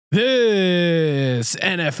This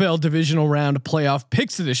NFL divisional round playoff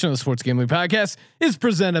picks edition of the Sports Gambling Podcast is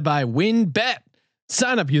presented by WinBet.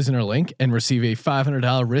 Sign up using our link and receive a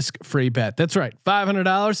 $500 risk-free bet. That's right,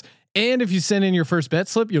 $500. And if you send in your first bet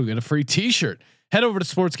slip, you'll get a free T-shirt. Head over to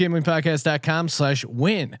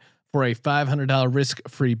sportsgamblingpodcast.com/win for a $500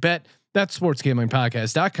 risk-free bet. That's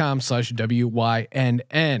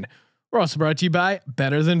sportsgamblingpodcast.com/WYNN. We're also brought to you by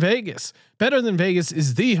Better Than Vegas. Better Than Vegas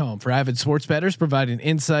is the home for avid sports bettors, providing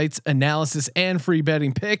insights, analysis, and free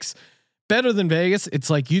betting picks. Better Than Vegas, it's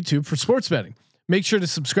like YouTube for sports betting. Make sure to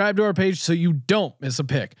subscribe to our page so you don't miss a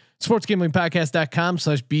pick.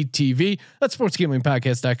 sportsgamblingpodcast.com/BTV. That's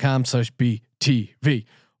sportsgamblingpodcast.com/BTV.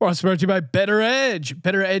 We're also brought to you by Better Edge.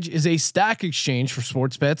 Better Edge is a stock exchange for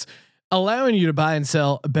sports bets, allowing you to buy and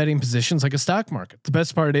sell betting positions like a stock market. The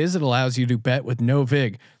best part is it allows you to bet with no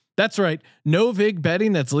vig. That's right, no vig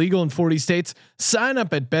betting that's legal in 40 states. Sign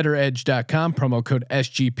up at betteredge.com, promo code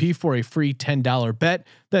SGP for a free $10 bet.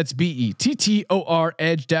 That's BETTOR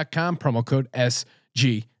edge.com, promo code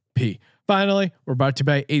SGP. Finally, we're brought to you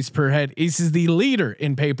by Ace Per Head. Ace is the leader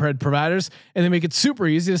in pay per head providers, and they make it super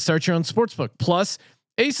easy to start your own sportsbook. Plus,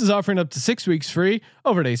 Ace is offering up to 6 weeks free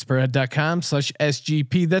over at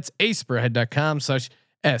aceperhead.com/SGP. That's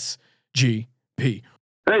aceperhead.com/SGP.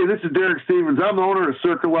 Hey, this is Derek Stevens. I'm the owner of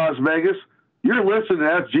Circa Las Vegas. You're listening to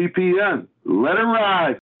SGPN. Let it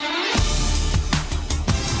ride.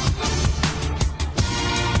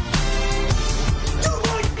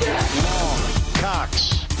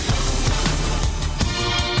 Cox.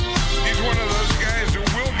 He's one of those guys who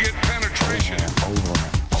will get penetration. Over.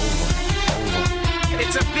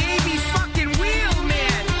 It's a baby fucking wheel,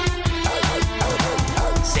 man.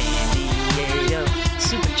 San Diego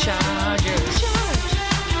Superchargers.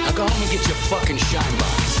 Now go home and get your fucking shine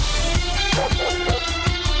box.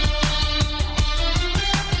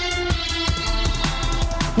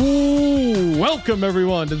 Ooh, welcome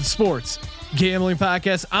everyone to the Sports Gambling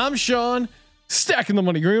Podcast. I'm Sean, stacking the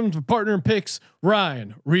money green with my partner in picks,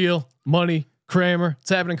 Ryan, Real Money Kramer. What's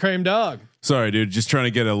happening, Kramer Dog? Sorry, dude. Just trying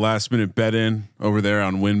to get a last minute bet in over there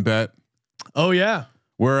on WinBet. Oh yeah,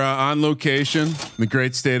 we're on location in the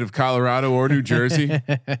great state of Colorado or New Jersey,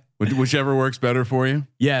 whichever works better for you.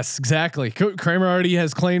 Yes, exactly. Kramer already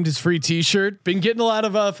has claimed his free T-shirt. Been getting a lot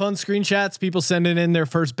of fun screenshots. People sending in their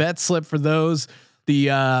first bet slip for those.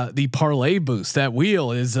 The parlay boost. That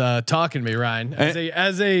wheel is talking to me, Ryan.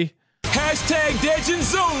 As a hashtag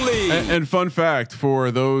Legends only. And fun fact for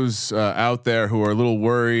those out there who are a little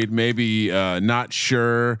worried, maybe not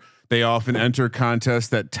sure. They often enter contests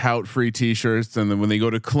that tout free T-shirts, and then when they go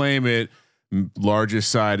to claim it, largest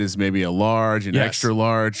side is maybe a large and extra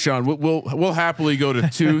large. Sean, we'll happily go to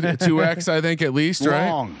 2x, I think at least,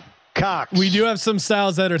 right? Cox. We do have some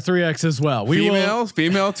styles that are 3x as well. Female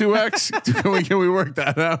 2x. Can we work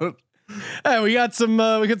that out? Hey, we got some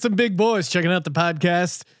big boys checking out the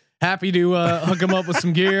podcast. Happy to hook them up with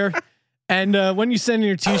some gear. And when you send in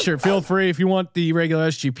your T-shirt, feel free, if you want the regular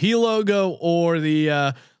SGP logo or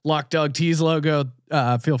the Lock Dog Tees logo,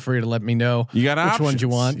 feel free to let me know which ones you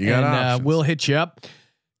want, and we'll hit you up.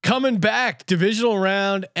 Coming back, divisional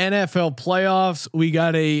round, NFL playoffs. We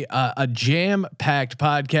got a jam-packed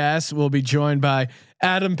podcast. We'll be joined by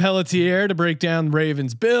Adam Pelletier to break down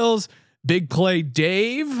Ravens Bills. Big Play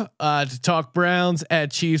Dave to talk Browns at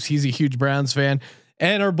Chiefs. He's a huge Browns fan.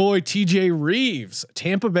 And our boy TJ Reeves,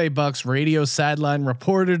 Tampa Bay Bucks radio sideline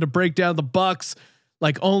reporter, to break down the Bucks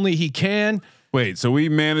like only he can. Wait, so we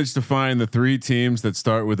managed to find the 3 teams that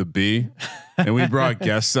start with a B, and we brought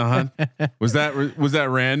guests on. Was that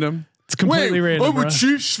random? It's completely random. I'm a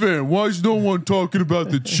Chiefs fan. Why is no one talking about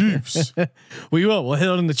the Chiefs? We'll hit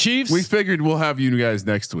on the Chiefs. We figured we'll have you guys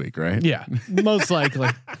next week, right? Yeah, most likely.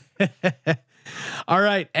 All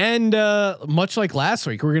right, and much like last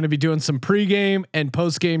week, we're going to be doing some pregame and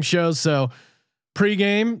postgame shows. So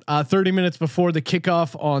pregame, 30 minutes before the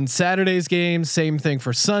kickoff on Saturday's game. Same thing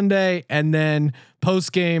for Sunday, and then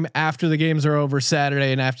postgame after the games are over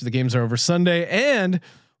Saturday and after the games are over Sunday. And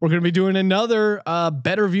we're going to be doing another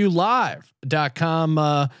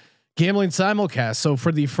BetterViewLive.com gambling simulcast. So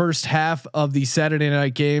for the first half of the Saturday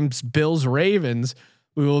night games, Bills Ravens,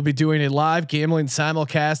 we will be doing a live gambling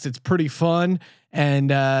simulcast. It's pretty fun. And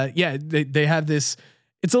they have this,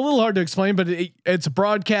 it's a little hard to explain, but it's a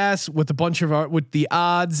broadcast with a bunch of with the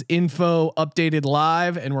odds info updated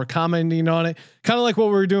live, and we're commenting on it. Kind of like what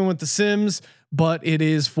we were doing with the Sims, but it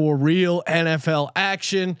is for real NFL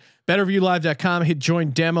action. BetterViewLive.com, hit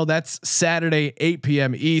join demo. That's Saturday, 8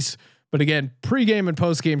 p.m. East. But again, pregame and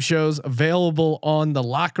postgame shows available on the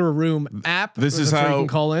Locker Room app. This is how you can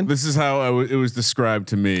call in. This is how it was described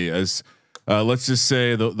to me as let's just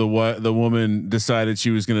say the woman decided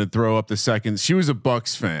she was going to throw up the second. She was a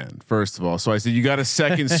Bucks fan, first of all. So I said, you got to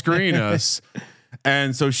second screen us.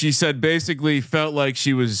 And so she said, basically felt like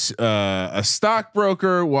she was a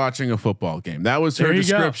stockbroker watching a football game. That was her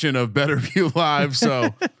description of Better View Live.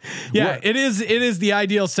 So yeah, it is the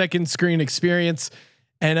ideal second screen experience.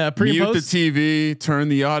 And mute the TV, turn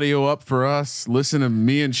the audio up for us. Listen to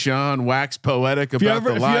me and Sean wax poetic about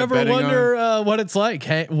the live betting. If you ever wonder what it's like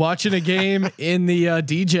watching a game in the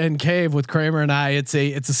DGen cave with Kramer and I, it's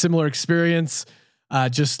a similar experience,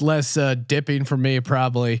 just less dipping for me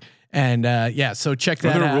probably. And yeah, so check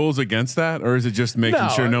that out. Are there rules against that, or is it just making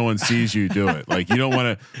sure no one sees you do it? Like you don't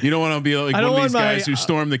want to be like one of these guys who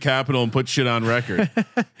stormed the Capitol and put shit on record.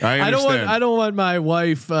 I understand. I don't want my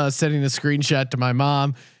wife sending a screenshot to my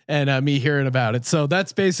mom and me hearing about it. So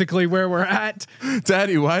that's basically where we're at.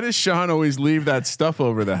 Daddy, why does Sean always leave that stuff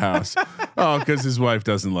over the house? Oh, because his wife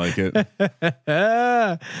doesn't like it.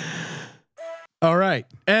 All right,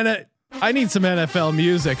 and I need some NFL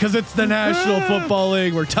music because it's the National Football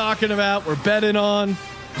League we're talking about. We're betting on.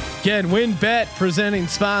 Again, WinBet, presenting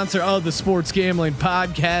sponsor of the Sports Gambling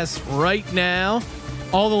Podcast right now.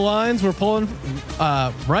 All the lines we're pulling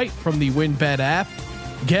right from the WinBet app.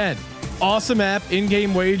 Again, awesome app,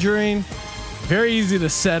 in-game wagering, very easy to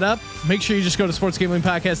set up. Make sure you just go to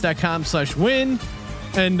sportsgamblingpodcast.com/win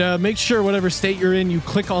and make sure whatever state you're in, you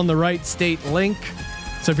click on the right state link.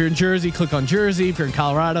 So if you're in Jersey, click on Jersey. If you're in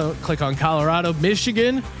Colorado, click on Colorado.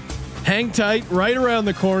 Michigan, hang tight, right around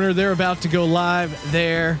the corner. They're about to go live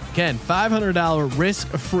there. Again, $500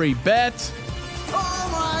 risk-free bet. Oh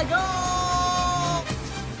my God!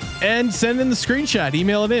 And send in the screenshot.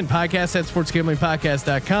 Email it in,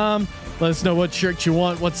 podcast@sportsgamblingpodcast.com. Let us know what shirt you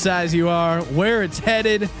want, what size you are, where it's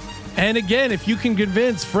headed. And again, if you can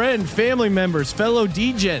convince friend, family members, fellow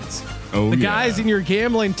DGens, the guys in your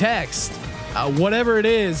gambling text, whatever it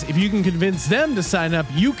is, if you can convince them to sign up,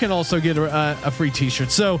 you can also get a free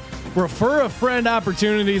t-shirt. So refer a friend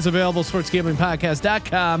opportunities available,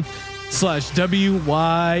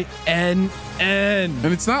 sportsgamblingpodcast.com/WYNN. And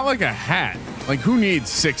it's not like a hat. Like who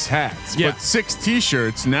needs 6 hats? Yeah. But 6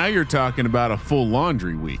 t-shirts. Now you're talking about a full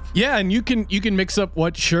laundry week. Yeah. And you can mix up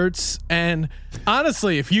what shirts. And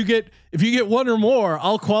honestly, if you get one or more,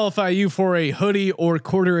 I'll qualify you for a hoodie or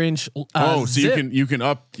quarter-inch. So zip. you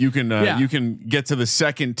can get to the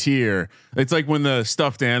second tier. It's like when the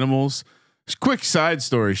stuffed animals. Quick side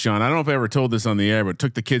story, Sean. I don't know if I ever told this on the air, but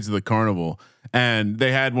took the kids to the carnival and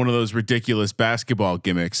they had one of those ridiculous basketball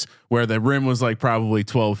gimmicks where the rim was like probably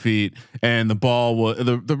 12 feet and the ball was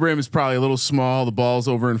the rim is probably a little small. The ball's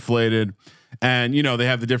overinflated. And they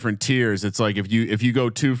have the different tiers. It's like if you go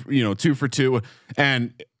 2 for 2,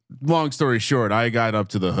 and long story short, I got up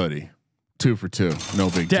to the hoodie. 2 for 2, no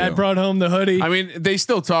big deal. Dad brought home the hoodie. I mean, they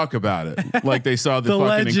still talk about it like they saw the fucking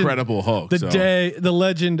legend, Incredible Hulk. The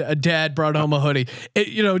legend, Dad brought home a hoodie.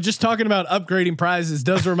 Just talking about upgrading prizes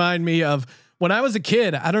does remind me of when I was a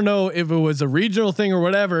kid. I don't know if it was a regional thing or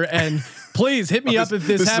whatever. And please hit me up if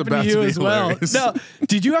this happened to you as hilarious. Well. No,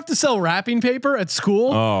 did you have to sell wrapping paper at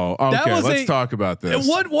school? Oh, okay. Let's talk about this.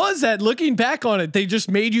 What was that? Looking back on it, they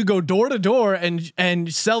just made you go door to door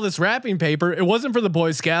and sell this wrapping paper. It wasn't for the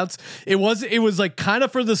Boy Scouts. It was like kind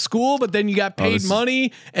of for the school, but then you got paid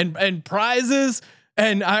money and prizes.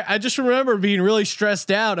 And I just remember being really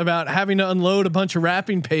stressed out about having to unload a bunch of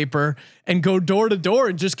wrapping paper and go door to door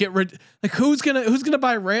and just get rid. Like who's gonna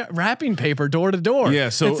buy wrapping paper door to door? Yeah,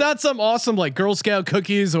 so it's not some awesome like Girl Scout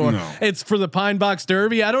cookies or it's for the Pine Box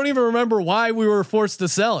Derby. I don't even remember why we were forced to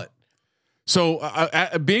sell it. So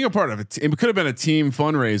being a part of it could have been a team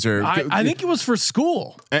fundraiser. I think it was for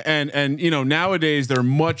school. And nowadays they're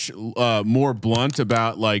much more blunt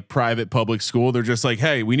about like private public school. They're just like,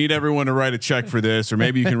 hey, we need everyone to write a check for this, or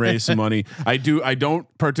maybe you can raise some money. I don't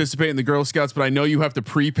participate in the Girl Scouts, but I know you have to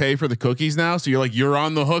prepay for the cookies now. So you're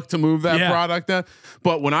on the hook to move that product.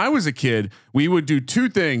 But when I was a kid, we would do 2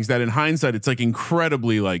 things that in hindsight, it's like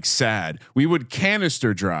incredibly like sad. We would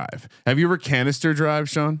canister drive. Have you ever canister drive,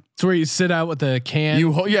 Sean? It's where you sit out with a can.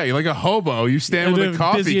 You're like a hobo. You stand with a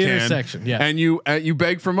coffee can, and you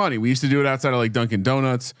beg for money. We used to do it outside of like Dunkin'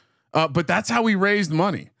 Donuts, but that's how we raised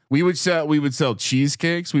money. We would sell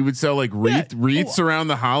cheesecakes. We would sell like wreaths around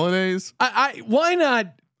the holidays. Why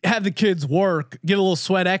not have the kids work, get a little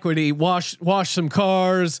sweat equity, wash some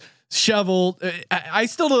cars, shovel. I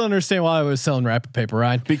still don't understand why I was selling wrapping paper,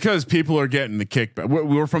 Ryan. Because people are getting the kickback.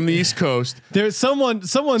 We're from the East Coast. There's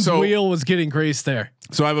someone's wheel was getting greased there.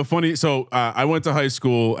 So I have a funny. So I went to high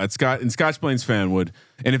school in Scotch Plains, Fanwood,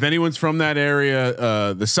 and if anyone's from that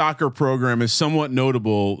area, the soccer program is somewhat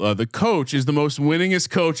notable. The coach is the most winningest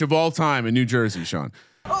coach of all time in New Jersey, Sean.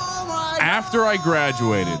 Oh my After I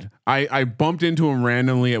graduated, I bumped into him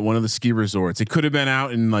randomly at one of the ski resorts. It could have been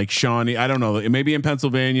out in like Shawnee. I don't know. It may be in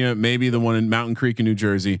Pennsylvania, maybe the one in Mountain Creek in New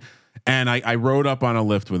Jersey. And I rode up on a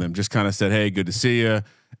lift with him, just kind of said, "Hey, good to see you."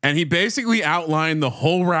 And he basically outlined the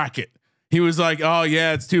whole racket. He was like, "Oh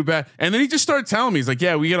yeah, it's too bad." And then he just started telling me, he's like,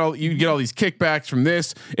 "Yeah, you get all these kickbacks from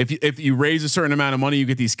this. If you raise a certain amount of money, you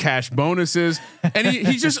get these cash bonuses." And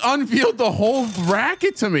he just unveiled the whole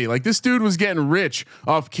racket to me. Like, this dude was getting rich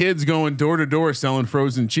off kids going door to door selling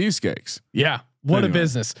frozen cheesecakes. Yeah. What a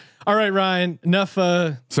business. All right, Ryan, enough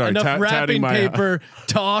wrapping paper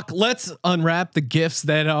talk. Let's unwrap the gifts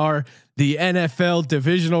that are the NFL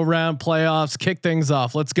divisional round playoffs. Kick things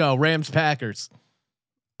off. Let's go. Rams, Packers.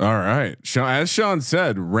 All right. As Sean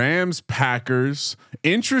said, Rams, Packers.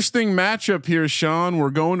 Interesting matchup here, Sean. We're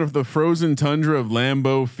going to the frozen tundra of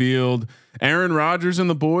Lambeau Field. Aaron Rodgers and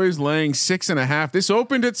the boys laying 6.5. This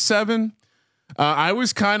opened at 7. I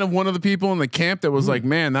was kind of one of the people in the camp that was like,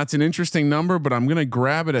 man, that's an interesting number, but I'm going to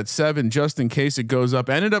grab it at 7 just in case it goes up.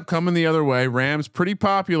 Ended up coming the other way. Rams pretty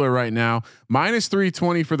popular right now. Minus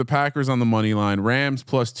 320 for the Packers on the money line. Rams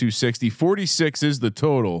plus 260. 46 is the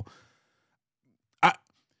total.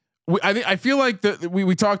 I feel like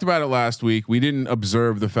we talked about it last week. We didn't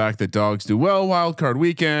observe the fact that dogs do well wild card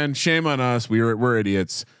weekend. Shame on us. We're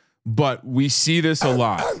idiots, but we see this a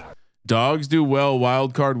lot. Dogs do well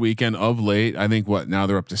wild card weekend of late. I think now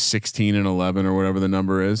they're up to 16 and 11 or whatever the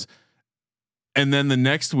number is. And then the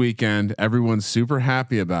next weekend, everyone's super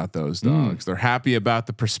happy about those dogs. They're happy about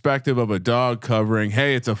the perspective of a dog covering.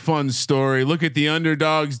 Hey, it's a fun story. Look at the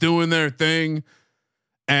underdogs doing their thing.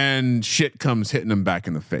 And shit comes hitting them back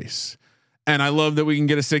in the face. And I love that we can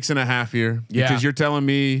get a 6.5 here because you're telling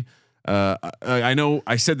me, I know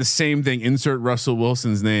I said the same thing, insert Russell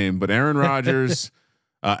Wilson's name, but Aaron Rodgers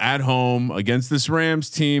at home against this Rams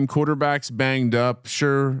team, quarterback's banged up.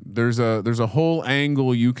 Sure. There's a whole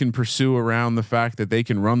angle you can pursue around the fact that they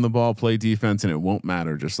can run the ball, play defense, and it won't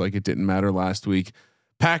matter. Just like it didn't matter last week.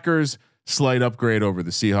 Packers, slight upgrade over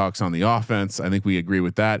the Seahawks on the offense. I think we agree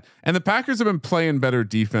with that. And the Packers have been playing better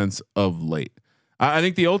defense of late. I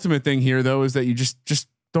think the ultimate thing here though, is that you just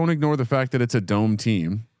don't ignore the fact that it's a dome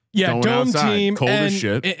team. Yeah. Dome outside, team. Cold as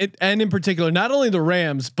shit. And in particular, not only the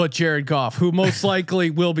Rams, but Jared Goff, who most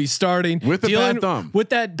likely will be starting with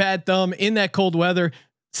that bad thumb in that cold weather.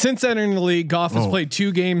 Since entering the league, Goff has played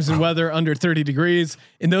 2 games in weather under 30 degrees.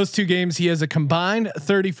 In those 2 games, he has a combined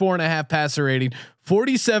 34.5 passer rating,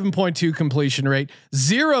 47.2 completion rate,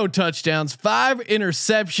 0 touchdowns, 5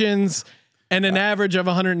 interceptions, and an average of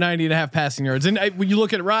 190.5 passing yards. And when you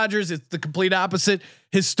look at Rodgers, it's the complete opposite.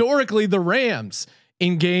 Historically, the Rams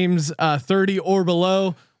in games 30 or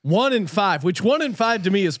below, 1-5, which 1-5 to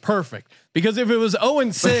me is perfect. Because if it was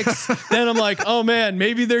 0-6, then I'm like, oh man,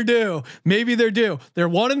 maybe they're due. Maybe they're due. They're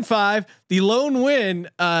 1-5. The lone win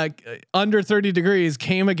under 30 degrees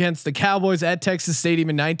came against the Cowboys at Texas Stadium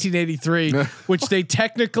in 1983, which they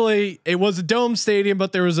technically, it was a dome stadium,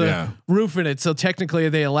 but there was a roof in it. So technically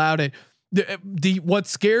they allowed it. What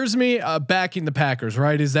scares me backing the Packers,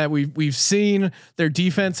 right, is that we've seen their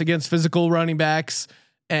defense against physical running backs,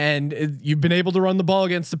 and you've been able to run the ball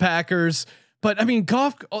against the Packers. But I mean,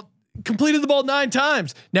 Goff completed the ball 9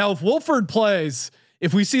 times. Now, if Wolford plays,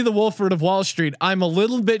 if we see the Wolford of Wall Street, I'm a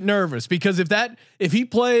little bit nervous because if he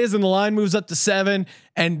plays and the line moves up to 7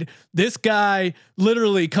 and this guy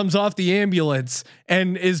literally comes off the ambulance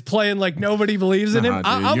and is playing like nobody believes in him,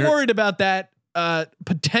 I'm worried about that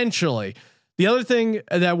potentially. The other thing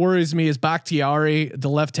that worries me is Bakhtiari, the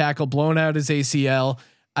left tackle, blown out his ACL.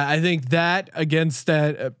 I think that against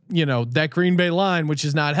that, that Green Bay line, which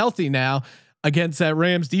is not healthy now, against that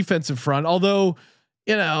Rams defensive front. Although,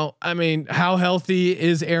 I mean, how healthy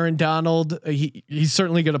is Aaron Donald? He's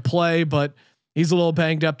certainly going to play, but he's a little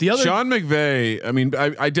banged up. The other Sean McVay. I mean,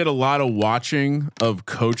 I did a lot of watching of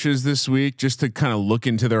coaches this week just to kind of look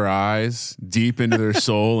into their eyes, deep into their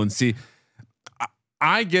soul, and see.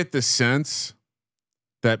 I get the sense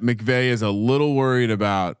that McVay is a little worried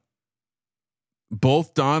about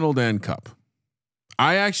both Donald and Kupp.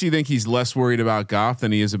 I actually think he's less worried about Goff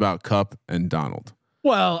than he is about Kupp and Donald.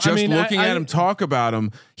 Well, just looking at him talk about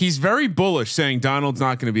him, he's very bullish, saying Donald's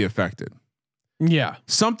not going to be affected. Yeah,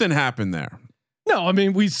 something happened there. No, I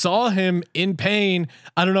mean, we saw him in pain.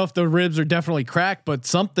 I don't know if the ribs are definitely cracked, but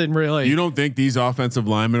something really. You don't think these offensive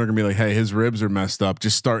linemen are gonna be like, "Hey, his ribs are messed up.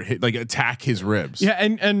 Just attack his ribs." Yeah,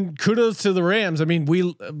 and kudos to the Rams. I mean,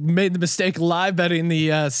 we made the mistake live betting the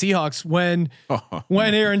Seahawks when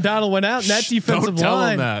Aaron Donald went out, and that defensive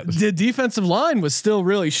line, the defensive line was still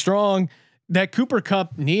really strong. That Cooper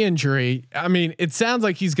Kupp knee injury. I mean, it sounds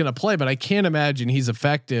like he's gonna play, but I can't imagine he's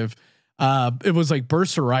effective. It was like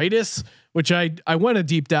bursaritis, which I went a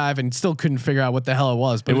deep dive and still couldn't figure out what the hell it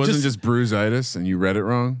was. But it wasn't just bruisitis, and you read it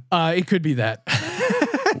wrong. It could be that.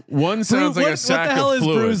 One sounds like a sack what the hell of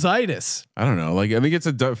fluid. is bruisitis? I don't know. Like I think it's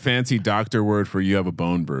a fancy doctor word for you have a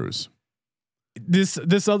bone bruise.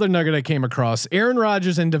 This other nugget I came across: Aaron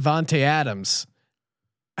Rodgers and Devontae Adams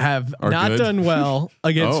are not good. Done well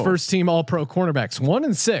against first team All Pro cornerbacks.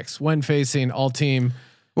 1-6 when facing all team.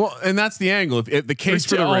 Well, and that's the angle. If the case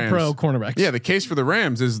for the Rams, All Pro cornerbacks. Yeah, the case for the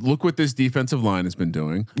Rams is look what this defensive line has been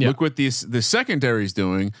doing. Yep. Look what the secondary is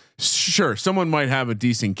doing. Sure, someone might have a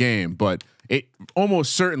decent game, but it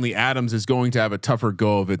almost certainly Adams is going to have a tougher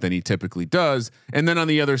go of it than he typically does. And then on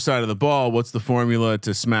the other side of the ball, what's the formula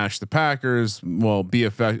to smash the Packers? Well, be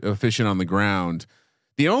efficient on the ground.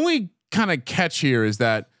 The only kind of catch here is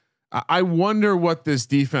that I wonder what this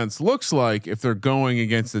defense looks like if they're going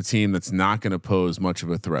against a team that's not going to pose much of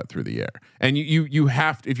a threat through the air. And you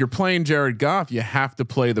have to, if you're playing Jared Goff, you have to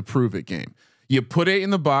play the prove it game. You put it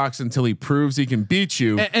in the box until he proves he can beat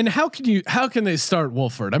you. And how can they start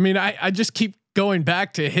Wolford? I mean, I just keep going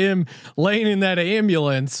back to him laying in that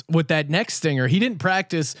ambulance with that neck stinger. He didn't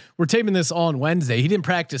practice. We're taping this on Wednesday. He didn't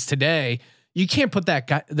practice today. You can't put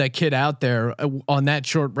that kid out there on that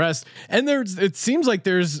short rest. And it seems like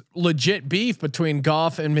there's legit beef between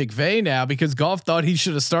Goff and McVay now because Goff thought he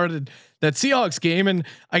should have started that Seahawks game. And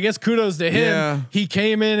I guess kudos to him. Yeah. He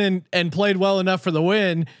came in and played well enough for the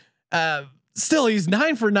win. Still he's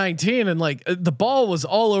 9 for 19 and like the ball was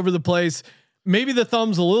all over the place. Maybe the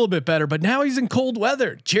thumb's a little bit better, but now he's in cold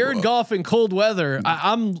weather. Jared Goff in cold weather.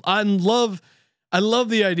 I love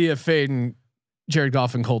the idea of fading Jared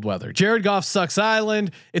Goff in cold weather. Jared Goff sucks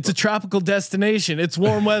island. It's a tropical destination. It's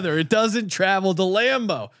warm weather. It doesn't travel to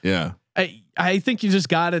Lambeau. Yeah. I think you just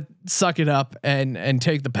got to suck it up and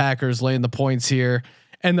take the Packers laying the points here.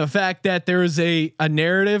 And the fact that there is a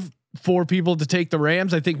narrative for people to take the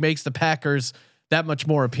Rams, I think makes the Packers that much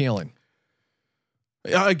more appealing.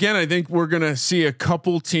 Again, I think we're gonna see a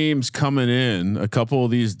couple teams coming in, a couple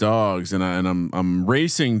of these dogs, and I'm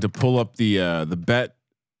racing to pull up the bet.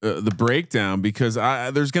 The breakdown because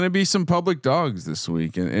there's going to be some public dogs this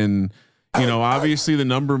week, and you know obviously the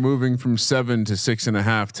number moving from 7 to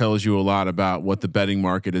 6.5 tells you a lot about what the betting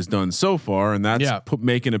market has done so far, and that's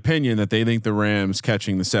make an opinion that they think the Rams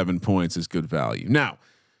catching the 7 points is good value. Now,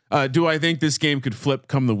 do I think this game could flip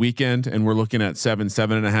come the weekend, and we're looking at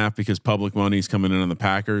 7.5 because public money is coming in on the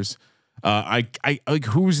Packers? I like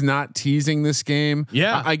who's not teasing this game?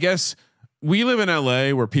 Yeah, I guess. We live in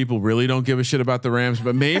LA where people really don't give a shit about the Rams,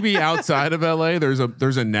 but maybe outside of LA,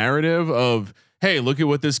 there's a narrative of, hey, look at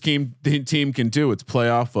what this team can do. It's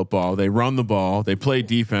playoff football. They run the ball. They play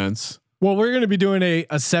defense. Well, we're going to be doing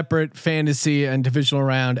a separate fantasy and divisional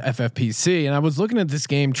round FFPC. And I was looking at this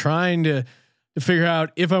game, trying to figure out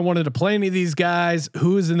if I wanted to play any of these guys,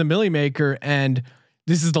 who is in the Millie Maker. And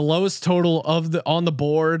this is the lowest total on the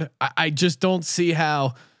board. I just don't see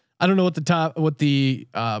how. I don't know what the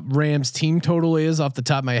Rams team total is off the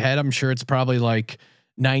top of my head. I'm sure it's probably like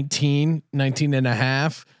 19 and a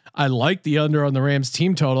half. I like the under on the Rams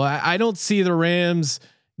team total. I don't see the Rams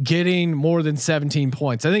getting more than 17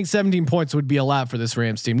 points. I think 17 points would be a lot for this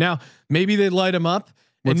Rams team. Now, maybe they light them up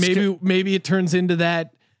and maybe it turns into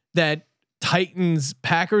that Titans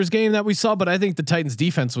Packers game that we saw, but I think the Titans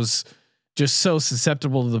defense was just so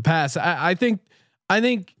susceptible to the pass. I think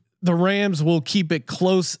the Rams will keep it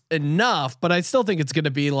close enough, but I still think it's going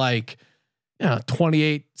to be like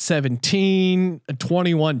 28-17,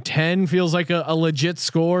 21-10 feels like a legit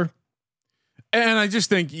score. And I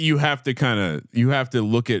just think you have to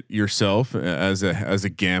look at yourself as a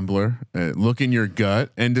gambler, look in your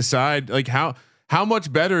gut and decide like how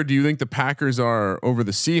much better do you think the Packers are over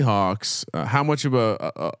the Seahawks? How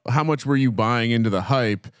much were you buying into the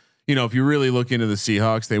hype? You know, if you really look into the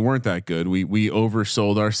Seahawks, they weren't that good. We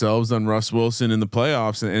oversold ourselves on Russ Wilson in the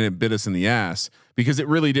playoffs, and it bit us in the ass because it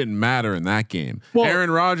really didn't matter in that game. Well,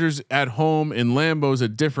 Aaron Rodgers at home in Lambeau is a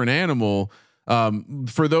different animal.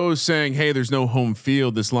 For those saying, "Hey, there's no home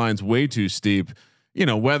field. This line's way too steep." You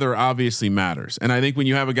know, weather obviously matters, and I think when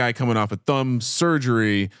you have a guy coming off a thumb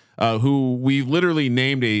surgery, who we literally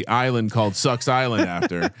named a island called Sucks Island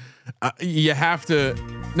after. You have to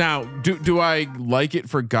now. Do I like it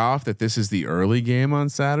for Goff that this is the early game on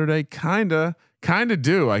Saturday? Kinda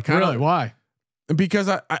do. I kind of really why? Because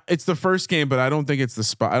it's the first game, but I don't think it's the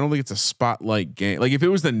spot. I don't think it's a spotlight game. Like if it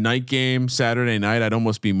was the night game Saturday night, I'd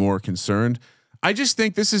almost be more concerned. I just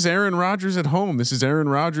think this is Aaron Rodgers at home. This is Aaron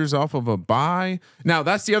Rodgers off of a bye. Now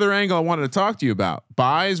that's the other angle I wanted to talk to you about.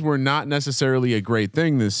 Buys were not necessarily a great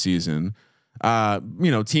thing this season.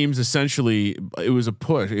 Teams essentially, it was a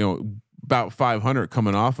push, about 500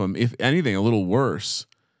 coming off them. If anything, a little worse.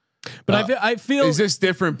 But I feel is this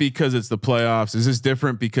different because it's the playoffs? Is this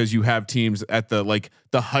different because you have teams at the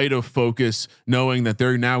height of focus, knowing that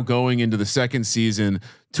they're now going into the second season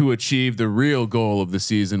to achieve the real goal of the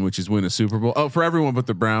season, which is win a Super Bowl? Oh, for everyone but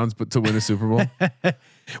the Browns, but to win a Super Bowl.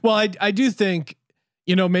 Well, I do think,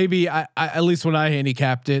 maybe I at least when I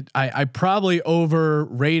handicapped it, I probably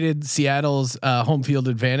overrated Seattle's home field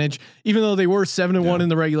advantage, even though they were 7-1 in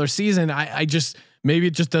the regular season. I just, maybe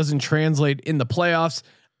it just doesn't translate in the playoffs.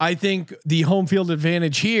 I think the home field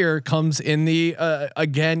advantage here comes in the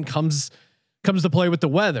comes to play with the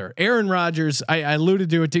weather. Aaron Rodgers, I alluded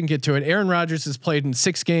to it, didn't get to it. Aaron Rodgers has played in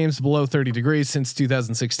 6 games below 30 degrees since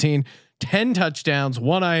 2016, 10 touchdowns,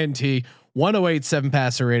 1 INT, 108.7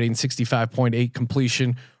 passer rating, 65.8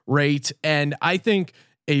 completion rate. And I think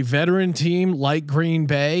a veteran team like Green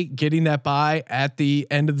Bay getting that bye at the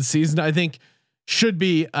end of the season, I think should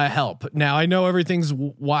be a help. Now I know everything's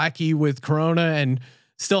wacky with Corona and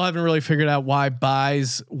still haven't really figured out why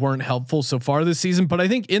buys weren't helpful so far this season, but I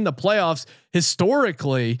think in the playoffs,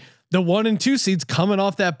 historically, the 1 and 2 seeds coming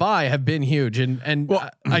off that bye have been huge, and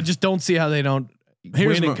I just don't see how they don't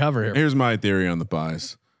win and cover here. Here's my theory on the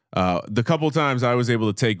buys. The couple of times I was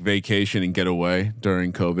able to take vacation and get away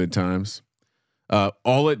during COVID times,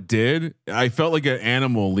 all it did, I felt like an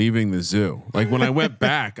animal leaving the zoo. Like when I went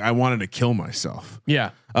back, I wanted to kill myself.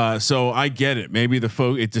 Yeah. So I get it. Maybe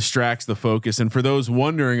it distracts the focus. And for those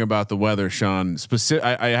wondering about the weather, Sean,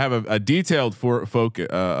 I have a detailed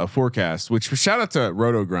forecast. Which shout out to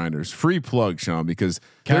Roto Grinders, free plug, Sean, because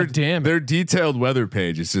their detailed weather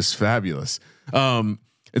page is just fabulous.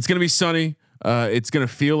 It's gonna be sunny. It's gonna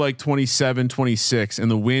feel like 27, 26,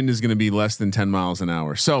 and the wind is gonna be less than 10 miles an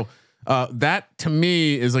hour. So that to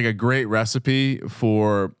me is like a great recipe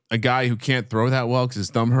for a guy who can't throw that well because his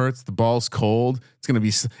thumb hurts. The ball's cold. It's going to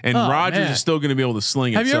be, and Rodgers is still going to be able to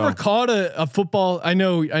sling it. Have you ever caught a football? I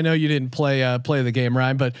know you didn't play the game,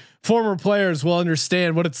 Ryan, but former players will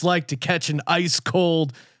understand what it's like to catch an ice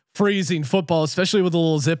cold, freezing football, especially with a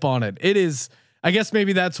little zip on it. It is. I guess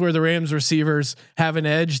maybe that's where the Rams receivers have an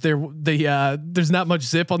edge. There's not much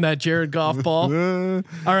zip on that Jared Goff ball. All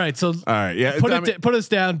right, yeah. Put us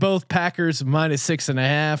down. Both Packers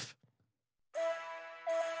 -6.5.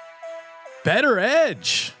 Better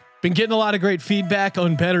Edge. Been getting a lot of great feedback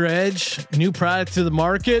on Better Edge. New product to the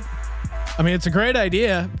market. I mean, it's a great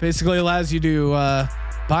idea. Basically allows you to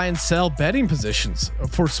buy and sell betting positions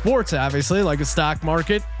for sports, obviously, like a stock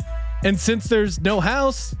market. And since there's no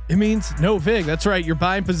house, it means no vig. That's right. You're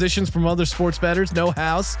buying positions from other sports bettors, no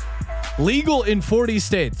house. Legal in 40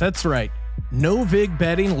 states. That's right. No vig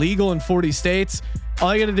betting, legal in 40 states.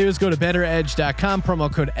 All you got to do is go to betteredge.com,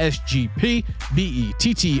 promo code SGP,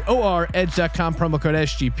 BETTOR, edge.com, promo code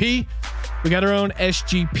SGP. We got our own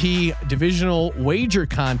SGP divisional wager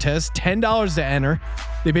contest, $10 to enter.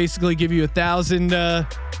 They basically give you 1,000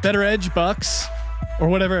 Better Edge bucks or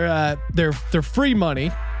whatever. They're free money.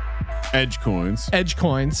 Edge coins,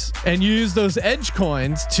 and you use those Edge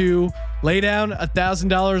coins to lay down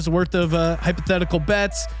 $1,000 worth of hypothetical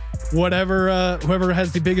bets. Whatever, whoever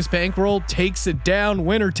has the biggest bankroll takes it down.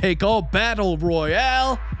 Winner take all battle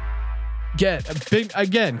royale. Get a big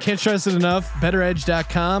again. Can't stress it enough.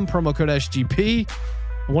 BetterEdge.com, promo code SGP.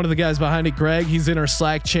 One of the guys behind it, Greg, he's in our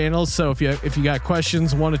Slack channel. So if you got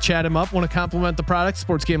questions, want to chat him up, want to compliment the product,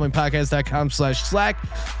 sportsgamblingpodcast.com/Slack.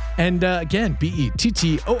 And again,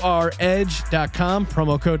 BETTOR edge.com,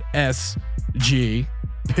 promo code SGP.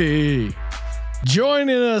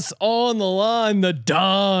 Joining us on the line, the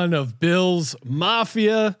Don of Bills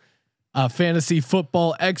Mafia, a fantasy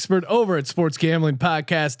football expert over at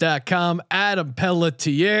sportsgamblingpodcast.com, Adam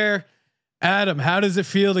Pelletier. Adam, how does it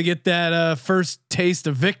feel to get that first taste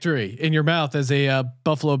of victory in your mouth as a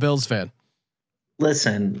Buffalo Bills fan?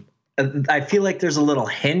 Listen, I feel like there's a little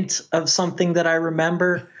hint of something that I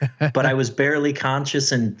remember, but I was barely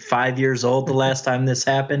conscious and 5 years old the last time this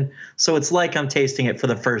happened. So it's like I'm tasting it for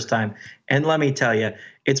the first time. And let me tell you,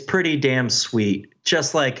 it's pretty damn sweet.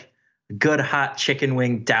 Just like good hot chicken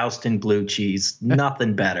wing doused in blue cheese.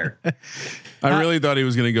 Nothing better. I really thought he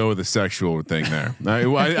was going to go with a sexual thing there.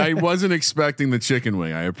 I wasn't expecting the chicken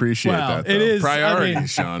wing. I appreciate that. Though. It is priority,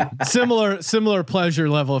 Sean. Similar pleasure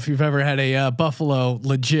level. If you've ever had a Buffalo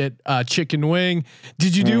legit chicken wing,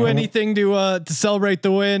 did you do anything to celebrate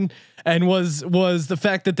the win? And was the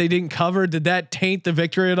fact that they didn't cover, did that taint the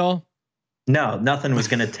victory at all? No, nothing was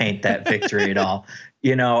going to taint that victory at all.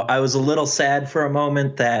 You know, I was a little sad for a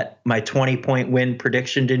moment that my 20-point win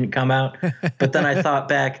prediction didn't come out, but then I thought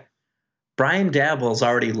back, Brian Daboll's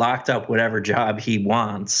already locked up whatever job he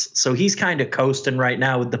wants. So he's kind of coasting right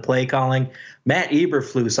now with the play calling. Matt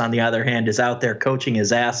Eberflus, on the other hand, is out there coaching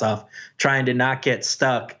his ass off, trying to not get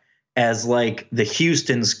stuck as like the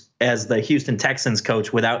Houston Texans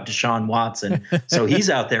coach without Deshaun Watson. So he's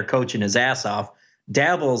out there coaching his ass off.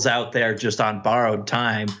 Daboll's out there just on borrowed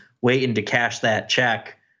time, waiting to cash that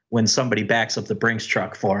check when somebody backs up the Brinks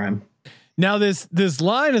truck for him. Now this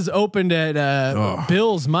line is opened at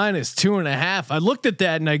Bills -2.5. I looked at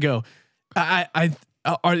that and I go,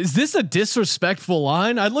 is this a disrespectful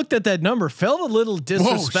line? I looked at that number, felt a little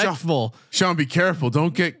disrespectful. Whoa, Sean, be careful.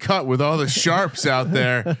 Don't get cut with all the sharps out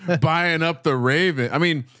there buying up the Raven. I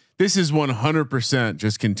mean, this is 100%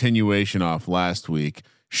 just continuation off last week.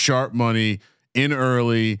 Sharp money in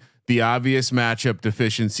early. The obvious matchup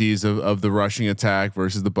deficiencies of the rushing attack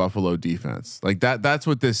versus the Buffalo defense. Like that's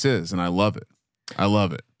what this is. And I love it. I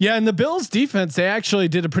love it. Yeah. And the Bills defense, they actually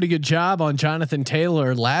did a pretty good job on Jonathan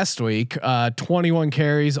Taylor last week. 21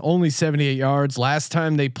 carries, only 78 yards. Last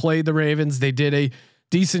time they played the Ravens, they did a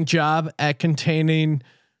decent job at containing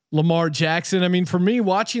Lamar Jackson. I mean, for me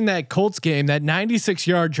watching that Colts game, that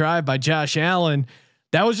 96-yard drive by Josh Allen,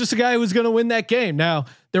 that was just a guy who was going to win that game. Now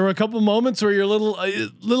there were a couple moments where you're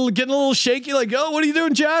getting a little shaky, like, oh, what are you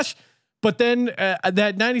doing, Josh? But then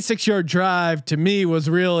that 96-yard drive to me was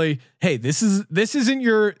really, hey, this isn't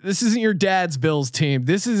your dad's Bills team.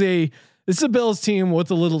 This is a Bills team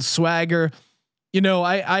with a little swagger. You know,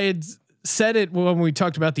 I had said it when we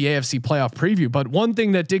talked about the AFC playoff preview, but one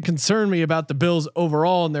thing that did concern me about the Bills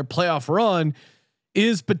overall and their playoff run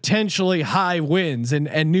is potentially high wins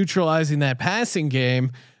and neutralizing that passing game,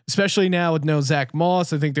 especially now with no Zach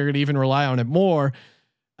Moss. I think they're going to even rely on it more.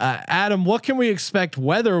 Adam, what can we expect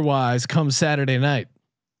weather-wise come Saturday night?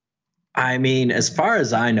 I mean, as far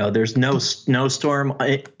as I know, there's no snowstorm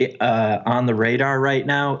on the radar right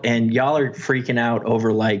now, and y'all are freaking out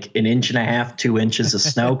over like 1.5 inches, 2 inches of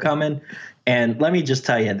snow coming. And let me just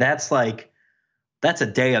tell you, that's a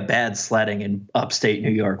day of bad sledding in upstate New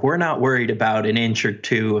York. We're not worried about 1 inch or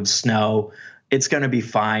 2 of snow. It's going to be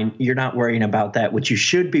fine. You're not worrying about that. What you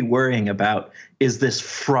should be worrying about is this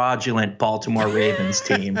fraudulent Baltimore Ravens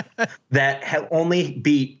team that have only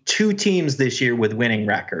beat 2 teams this year with winning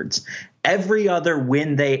records. Every other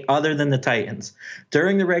win other than the Titans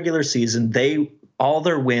during the regular season, all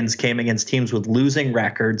their wins came against teams with losing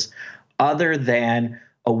records, other than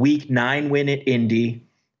a Week 9 win at Indy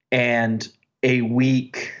and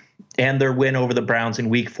their win over the Browns in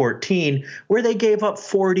Week 14, where they gave up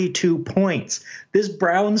 42 points. This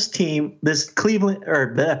Browns team,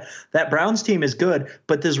 that Browns team is good,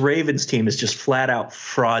 but this Ravens team is just flat out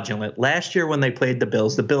fraudulent. Last year when they played the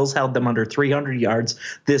Bills held them under 300 yards.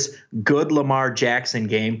 This good Lamar Jackson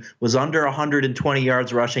game was under 120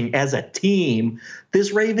 yards rushing as a team.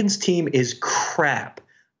 This Ravens team is crap.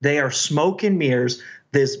 They are smoke and mirrors.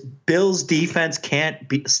 This Bills defense can't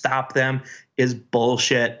stop them is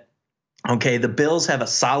bullshit. Okay, the Bills have a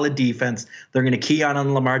solid defense. They're going to key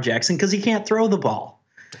on Lamar Jackson because he can't throw the ball.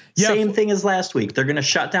 Yeah. Same thing as last week. They're going to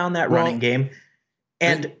shut down that running game.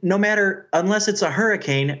 And unless it's a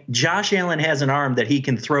hurricane, Josh Allen has an arm that he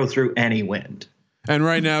can throw through any wind. And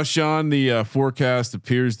right now, Sean, the forecast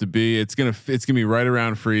appears to be it's gonna be right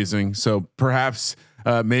around freezing. So perhaps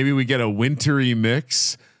maybe we get a wintry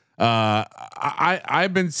mix.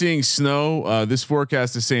 I've been seeing snow. This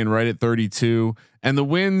forecast is saying right at 32, and the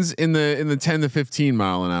winds in the 10 to 15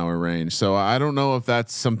 mile an hour range. So I don't know if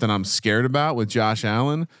that's something I'm scared about with Josh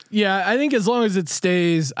Allen. Yeah, I think as long as it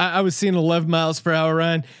stays, I was seeing 11 miles per hour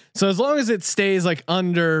run. So as long as it stays like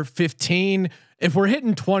under 15, if we're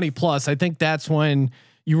hitting 20 plus, I think that's when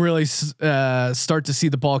you really start to see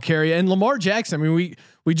the ball carry. And Lamar Jackson, I mean,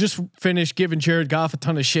 we just finished giving Jared Goff a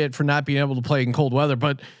ton of shit for not being able to play in cold weather,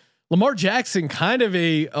 but Lamar Jackson, kind of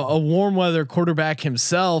a warm weather quarterback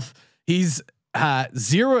himself. He's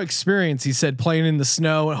zero experience, he said, playing in the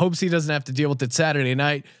snow, and hopes he doesn't have to deal with it Saturday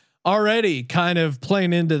night. Already kind of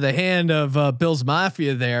playing into the hand of Bills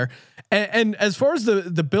Mafia there. And as far as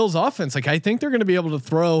the Bills offense, like I think they're going to be able to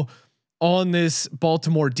throw on this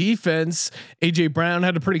Baltimore defense. AJ Brown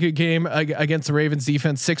had a pretty good game against the Ravens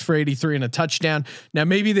defense, 6 for 83 and a touchdown. Now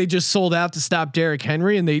maybe they just sold out to stop Derrick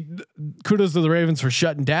Henry, and kudos to the Ravens for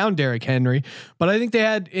shutting down Derrick Henry. But I think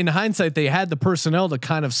in hindsight, they had the personnel to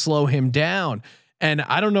kind of slow him down. And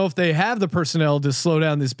I don't know if they have the personnel to slow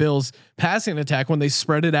down this Bills passing attack when they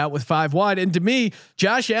spread it out with 5 wide. And to me,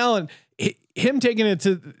 Josh Allen, him taking it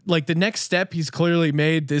to like the next step he's clearly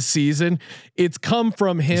made this season. It's come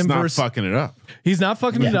from him. He's not fucking it up. He's not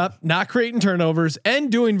fucking it up, not creating turnovers,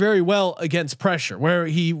 and doing very well against pressure, where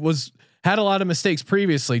he was had a lot of mistakes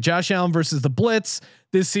previously. Josh Allen versus the blitz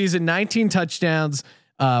this season, 19 touchdowns,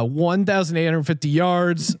 1,850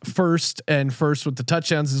 yards, first with the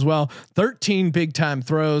touchdowns as well. 13 big time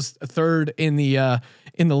throws, third in the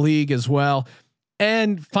league as well.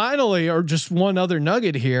 And finally, or just one other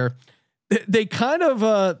nugget here, they kind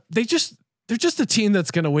of they're just a team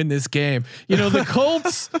that's going to win this game. You know, the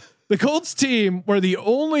Colts. The Colts team were the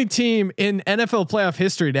only team in NFL playoff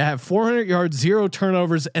history to have 400 yards, 0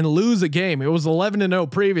 turnovers, and lose a game. It was 11-0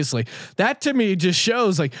 previously. That to me just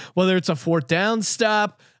shows, like, whether it's a fourth down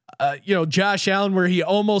stop, Josh Allen where he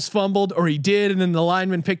almost fumbled or he did, and then the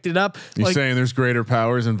lineman picked it up. You're saying there's greater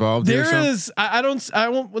powers involved. There is. I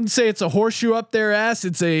wouldn't say it's a horseshoe up their ass.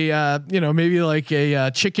 It's a maybe like a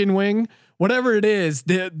chicken wing, whatever it is.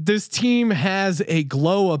 This team has a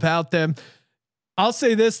glow about them. I'll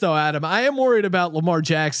say this though, Adam, I am worried about Lamar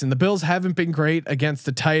Jackson. The Bills haven't been great against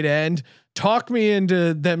the tight end. Talk me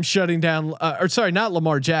into them shutting down, not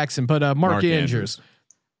Lamar Jackson, but Mark Andrews.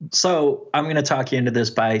 So I'm going to talk you into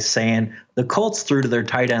this by saying the Colts threw to their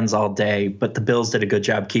tight ends all day, but the Bills did a good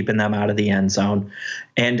job keeping them out of the end zone.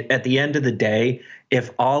 And at the end of the day,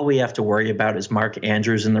 if all we have to worry about is Mark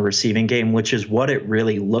Andrews in the receiving game, which is what it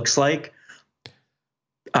really looks like,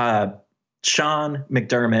 Sean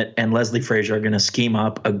McDermott and Leslie Frazier are going to scheme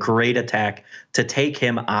up a great attack to take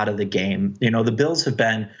him out of the game. You know, the Bills have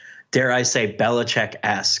been, dare I say,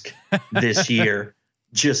 Belichick-esque this year,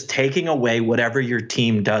 just taking away whatever your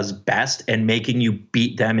team does best and making you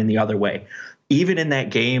beat them in the other way. Even in that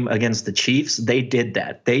game against the Chiefs, they did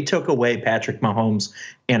that. They took away Patrick Mahomes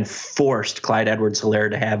and forced Clyde Edwards-Helaire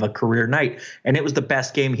to have a career night. And it was the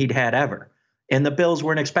best game he'd had ever. And the Bills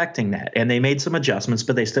weren't expecting that. And they made some adjustments,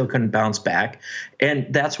 but they still couldn't bounce back. And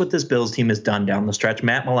that's what this Bills team has done down the stretch.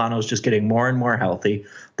 Matt Milano is just getting more and more healthy.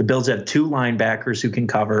 The Bills have 2 linebackers who can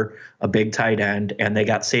cover a big tight end, and they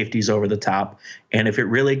got safeties over the top. And if it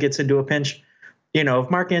really gets into a pinch, if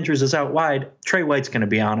Mark Andrews is out wide, Trey White's going to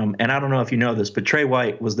be on him. And I don't know if you know this, but Trey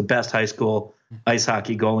White was the best high school ice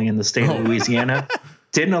hockey goalie in the state of Louisiana.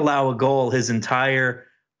 Didn't allow a goal his entire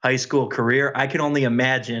high school career. I can only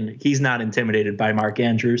imagine he's not intimidated by Mark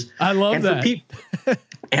Andrews. I love that.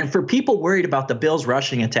 And for people worried about the Bills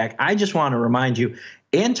rushing attack, I just want to remind you,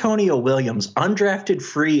 Antonio Williams, undrafted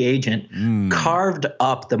free agent, carved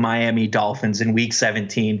up the Miami Dolphins in week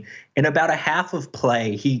 17. In about a half of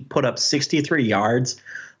play, he put up 63 yards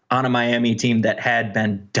on a Miami team that had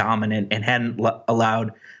been dominant and hadn't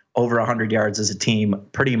allowed over 100 yards as a team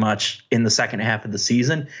pretty much in the second half of the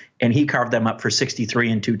season. And he carved them up for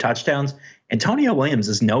 63 and 2 touchdowns. Antonio Williams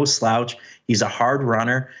is no slouch. He's a hard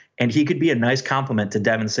runner, and he could be a nice complement to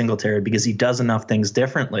Devin Singletary because he does enough things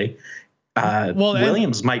differently.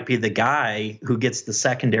 Williams might be the guy who gets the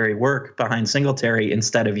secondary work behind Singletary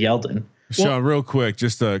instead of Yeldon. Sean, real quick,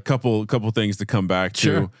 just a couple things to come back to.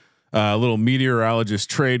 Sure. A little meteorologist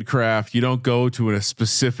tradecraft. You don't go to a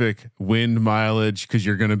specific wind mileage because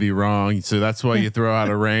you're going to be wrong. So that's why you throw out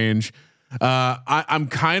a range. I'm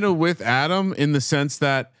kind of with Adam in the sense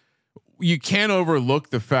that you can't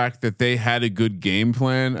overlook the fact that they had a good game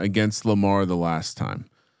plan against Lamar the last time.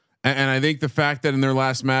 And I think the fact that in their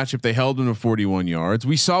last matchup, they held him to 41 yards,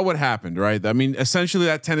 we saw what happened, right? I mean, essentially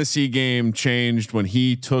that Tennessee game changed when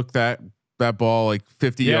he took that ball like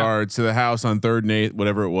 50 yards to the house on 3rd and 8,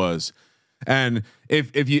 whatever it was. And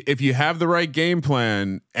if you have the right game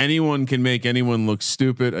plan, anyone can make anyone look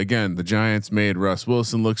stupid. Again, the Giants made Russ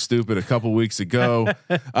Wilson look stupid a couple weeks ago.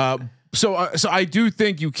 So I do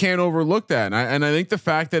think you can't overlook that. And I think the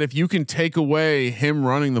fact that if you can take away him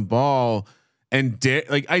running the ball and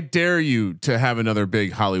I dare you to have another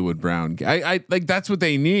big Hollywood Brown. I like that's what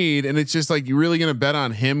they need. And it's just like, you really going to bet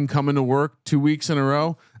on him coming to work 2 weeks in a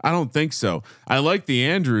row? I don't think so. I like the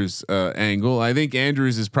Andrews angle. I think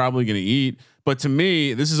Andrews is probably going to eat, but to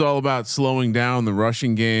me, this is all about slowing down the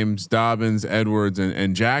rushing games, Dobbins, Edwards,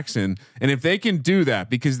 and Jackson. And if they can do that,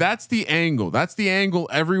 because that's the angle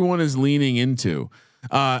everyone is leaning into.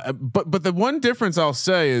 But the one difference I'll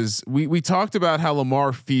say is we talked about how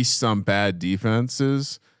Lamar feasts on bad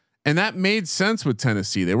defenses, and that made sense with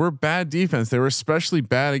Tennessee. They were bad defense. They were especially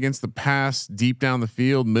bad against the pass, deep down the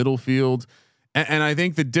field, middle field. And I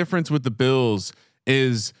think the difference with the Bills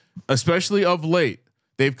is, especially of late,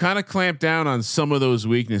 they've kind of clamped down on some of those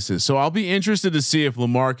weaknesses. So I'll be interested to see if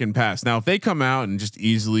Lamar can pass. Now, if they come out and just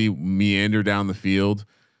easily meander down the field,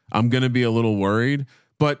 I'm going to be a little worried.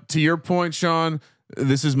 But to your point, Sean,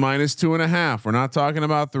 this is -2.5. We're not talking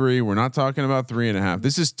about 3. We're not talking about 3.5.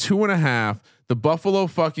 This is 2.5. The Buffalo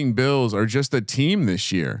fucking Bills are just a team this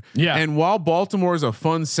year. Yeah. And while Baltimore is a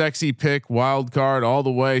fun, sexy pick, wild card all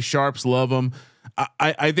the way, sharps love them.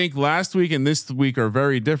 I think last week and this week are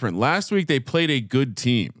very different. Last week they played a good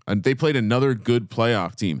team and they played another good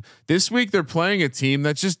playoff team. This week they're playing a team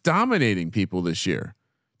that's just dominating people this year.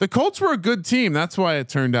 The Colts were a good team. That's why it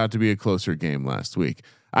turned out to be a closer game last week.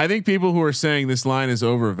 I think people who are saying this line is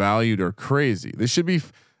overvalued are crazy. This should be.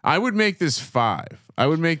 I would make this 5. I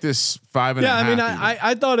would make this 5.5. Yeah, I mean,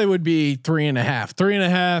 I thought it would be 3.5.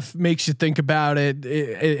 3.5 makes you think about it.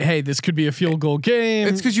 Hey, this could be a field goal game.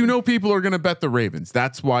 It's because people are going to bet the Ravens.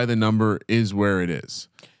 That's why the number is where it is.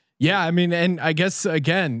 Yeah, I mean, and I guess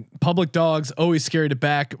again, public dogs always scary to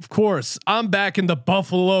back. Of course, I'm backing the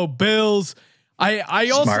Buffalo Bills. I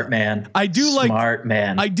also smart man. I do like smart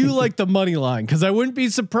man. I do like the money line because I wouldn't be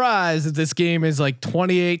surprised if this game is like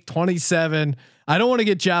 28-27. I don't want to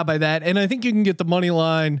get jobbed by that, and I think you can get the money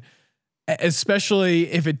line,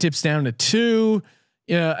 especially if it dips down to 2.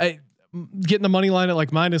 You know, getting the money line at like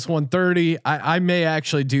 -130. I may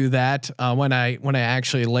actually do that when I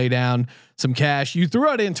actually lay down some cash. You threw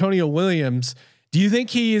out Antonio Williams. Do you think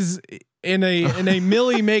he's in a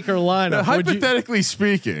Millie Maker lineup? Hypothetically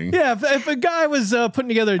speaking, yeah. If a guy was putting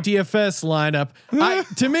together a DFS lineup,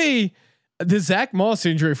 to me, the Zach Moss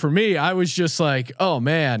injury for me, I was just like, oh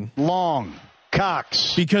man, Long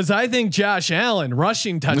Cox. because I think Josh Allen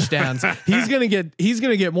rushing touchdowns, he's gonna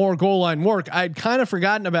get more goal line work. I'd kind of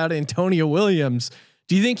forgotten about Antonio Williams.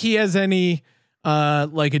 Do you think he has any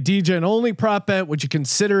like a DGen only prop bet? Would you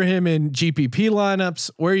consider him in GPP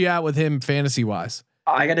lineups? Where are you at with him fantasy wise?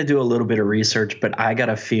 I got to do a little bit of research, but I got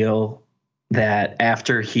to feel that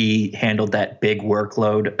after he handled that big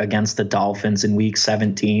workload against the Dolphins in week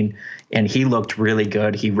 17, and he looked really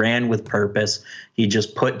good. He ran with purpose. He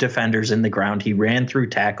just put defenders in the ground. He ran through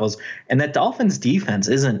tackles, and that Dolphins defense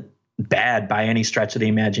isn't bad by any stretch of the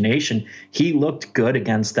imagination. He looked good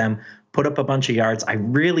against them, put up a bunch of yards. I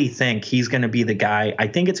really think he's going to be the guy. I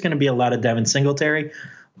think it's going to be a lot of Devin Singletary,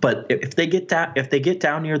 but if they get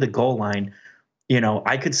down near the goal line, you know,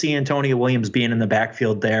 I could see Antonio Williams being in the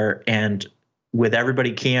backfield there, and with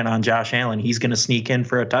everybody keying on Josh Allen, he's going to sneak in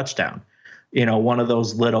for a touchdown. You know, one of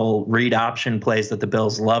those little read option plays that the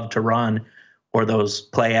Bills love to run, or those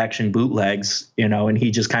play action bootlegs, you know, and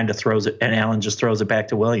he just kind of throws it, and Allen just throws it back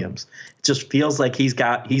to Williams. It just feels like he's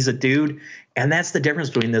a dude. And that's the difference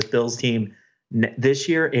between this Bills team this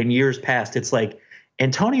year and years past. It's like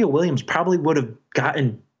Antonio Williams probably would have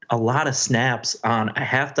gotten a lot of snaps on a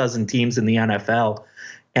half dozen teams in the NFL,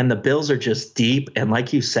 and the Bills are just deep. And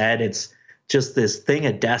like you said, it's just this thing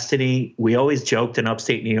of destiny. We always joked in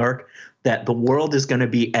upstate New York that the world is going to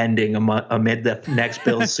be ending amid the next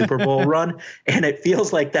Bills Super Bowl run. And it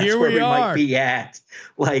feels like that's where we might be at.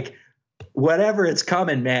 Like, whatever it's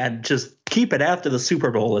coming, man, just keep it after the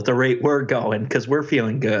Super Bowl at the rate we're going, because we're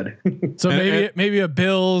feeling good. So maybe a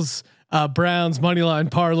Bills Browns money line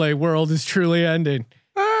parlay world is truly ending.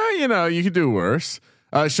 You know, you could do worse.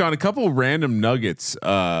 Sean, a couple random nuggets.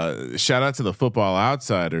 Shout out to the Football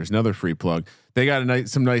Outsiders, another free plug. They got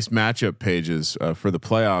some nice matchup pages for the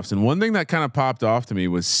playoffs, and one thing that kind of popped off to me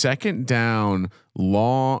was second down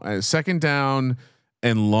and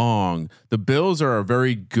long. The Bills are a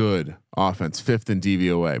very good offense, 5th in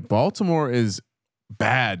DVOA. Baltimore is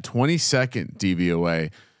bad, 22nd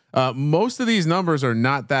DVOA. Most of these numbers are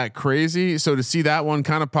not that crazy. So to see that one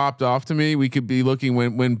kind of popped off to me, we could be looking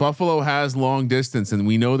when Buffalo has long distance, and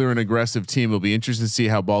we know they're an aggressive team. It'll be interesting to see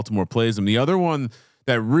how Baltimore plays them. The other one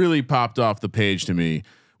that really popped off the page to me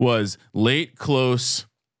was late close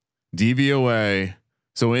DVOA.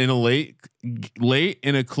 So in a late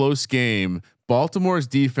in a close game, Baltimore's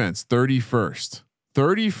defense 31st.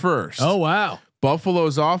 Oh wow.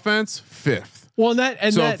 Buffalo's offense 5th. Well,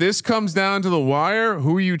 if this comes down to the wire,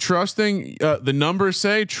 who are you trusting? The numbers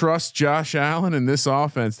say trust Josh Allen in this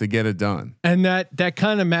offense to get it done. And that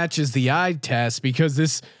kind of matches the eye test, because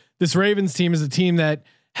this Ravens team is a team that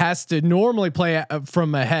has to normally play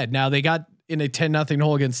from ahead. Now they got in a 10-0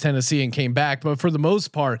 hole against Tennessee and came back, but for the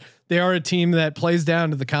most part, they are a team that plays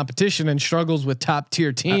down to the competition and struggles with top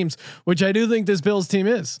tier teams, which I do think this Bills team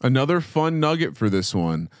is. Another fun nugget for this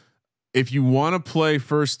one. If you want to play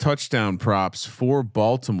first touchdown props for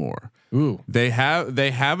Baltimore, they have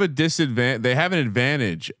a disadvantage. They have an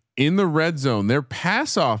advantage in the red zone. Their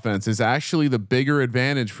pass offense is actually the bigger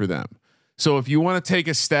advantage for them. So if you want to take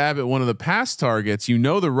a stab at one of the pass targets, you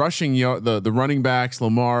know the rushing the running backs,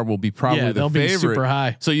 Lamar will be probably the favorite. Be super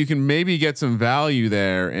high. So you can maybe get some value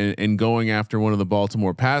there and going after one of the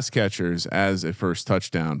Baltimore pass catchers as a first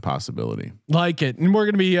touchdown possibility. Like it. And we're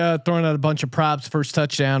going to be throwing out a bunch of props, first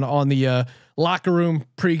touchdown on the locker room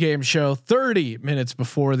pregame show 30 minutes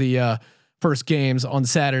before the first games on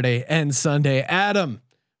Saturday and Sunday. Adam,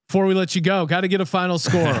 before we let you go, got to get a final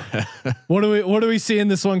score. What do we see in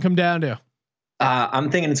this one come down to?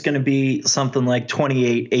 I'm thinking it's going to be something like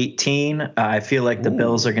 28-18. I feel like the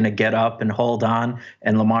Bills are going to get up and hold on,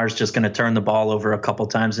 and Lamar's just going to turn the ball over a couple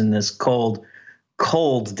times in this cold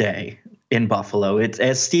day in Buffalo. It's,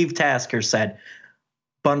 as Steve Tasker said,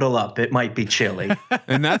 bundle up. It might be chilly.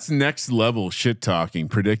 And that's next level shit talking,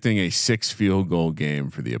 predicting a 6 field goal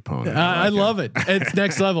game for the opponent. I love it. It's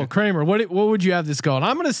next level. Kramer, what would you have this going?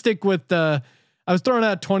 I'm going to stick with I was throwing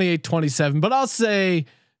out 28-27, but I'll say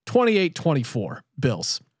 28-24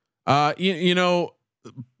 Bills. You know,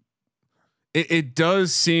 it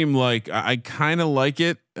does seem like I kind of like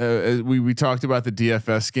it. We talked about the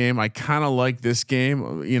DFS game. I kind of like this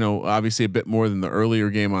game, you know, obviously a bit more than the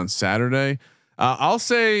earlier game on Saturday. I'll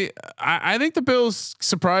say, I think the Bills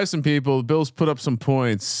surprised some people. The Bills put up some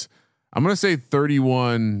points. I'm going to say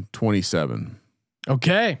 31-27.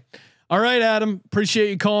 Okay. All right, Adam. Appreciate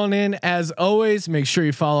you calling in. As always, make sure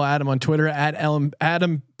you follow Adam on Twitter at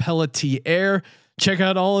Adam Pelletier. Check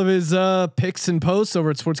out all of his picks and posts over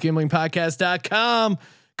at sportsgamblingpodcast.com.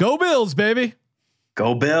 Go Bills, baby.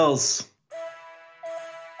 Go Bills.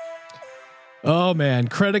 Oh man,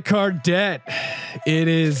 credit card debt. It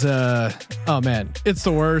is oh man, it's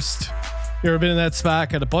the worst. You ever been in that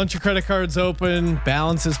spot? Got a bunch of credit cards open,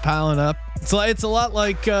 balances piling up. It's a lot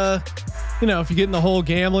like you know, if you get in the whole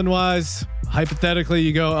gambling wise, hypothetically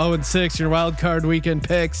you go 0-6 your wild card weekend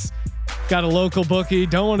picks, got a local bookie,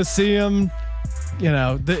 don't want to see them. You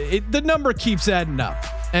know, the number keeps adding up,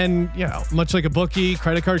 and you know, much like a bookie,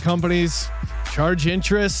 credit card companies charge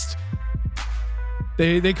interest.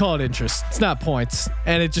 They call it interest. It's not points,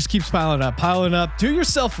 and it just keeps piling up. Do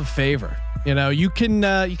yourself a favor. You know, you can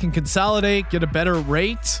consolidate, get a better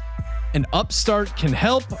rate, and Upstart can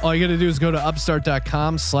help. All you got to do is go to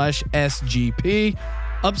upstart.com/SGP.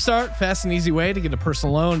 Upstart, fast and easy way to get a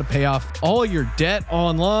personal loan to pay off all your debt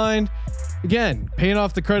online. Again, paying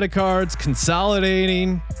off the credit cards,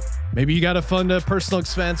 consolidating. Maybe you got to fund a personal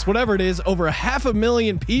expense, whatever it is. Over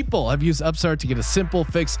 500,000 people have used Upstart to get a simple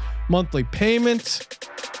fixed monthly payment.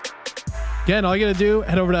 Again, all you got to do,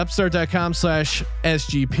 head over to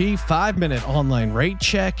upstart.com/SGP, 5-minute online rate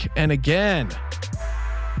check. And again,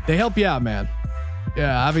 they help you out, man.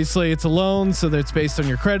 Yeah, obviously it's a loan, so that it's based on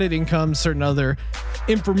your credit, income, certain other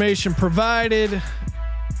information provided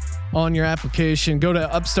on your application. Go to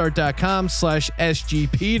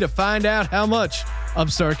upstart.com/SGP to find out how much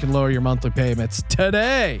Upstart can lower your monthly payments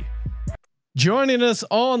today. Joining us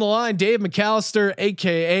on the line, Dave McAllister,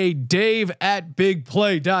 aka Dave at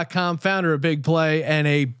bigplay.com, founder of Big Play, and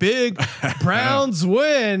a big Browns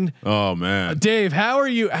win. Oh man, Dave, how are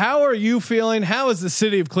you? How are you feeling? How is the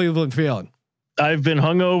city of Cleveland feeling? I've been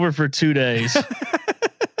hungover for 2 days.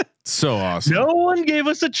 So awesome. No one gave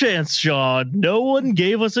us a chance, Sean. No one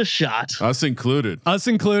gave us a shot. Us included.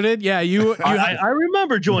 Yeah, you. I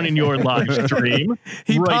remember joining your live stream.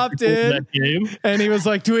 He popped in that game, and he was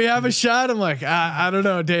like, "Do we have a shot?" I'm like, "I don't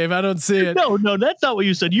know, Dave. I don't see it." No, that's not what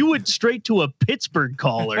you said. You went straight to a Pittsburgh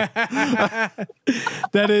caller.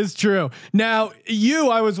 That is true. Now,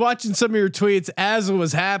 I was watching some of your tweets as it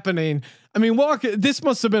was happening. I mean, this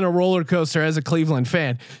must have been a roller coaster as a Cleveland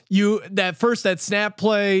fan. That snap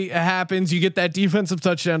play happens, you get that defensive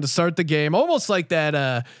touchdown to start the game, almost like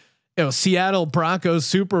that, Seattle Broncos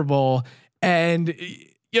Super Bowl. And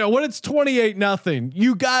when it's 28-0,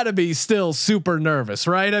 you gotta be still super nervous,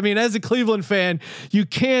 right? I mean, as a Cleveland fan, you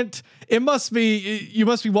must be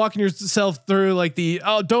walking yourself through like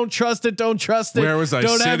don't trust it. Where was I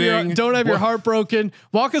sitting? Don't have your heart broken.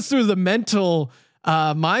 Walk us through the mental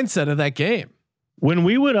mindset of that game. When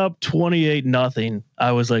we went up 28-0,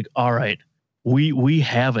 I was like, all right, we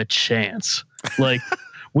have a chance. Like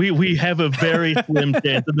we have a very slim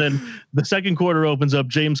chance. And then the second quarter opens up,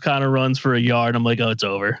 James Conner runs for a yard. I'm like, oh, it's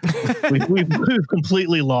over. We've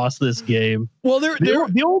completely lost this game. Well,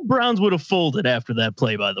 the old Browns would have folded after that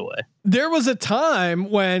play, by the way. There was a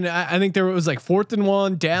time when I think there was like 4th and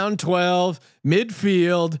 1, down 12,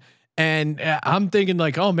 midfield. And I'm thinking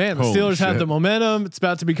like, oh man, the Steelers have the momentum. It's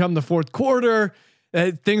about to become the fourth quarter.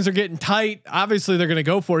 Things are getting tight. Obviously they're going to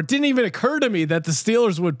go for it. Didn't even occur to me that the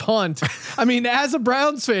Steelers would punt. I mean, as a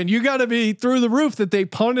Browns fan, you got to be through the roof that they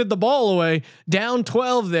punted the ball away down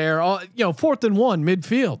 12 there, 4th and 1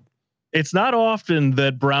 midfield. It's not often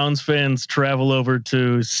that Browns fans travel over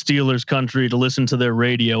to Steelers country to listen to their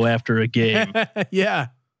radio after a game. Yeah.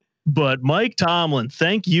 But Mike Tomlin,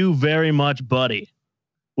 thank you very much, buddy.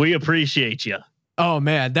 We appreciate you. Oh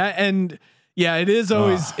man, it is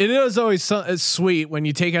always sweet when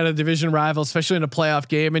you take out a division rival, especially in a playoff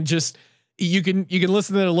game, and just you can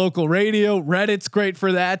listen to the local radio. Reddit's great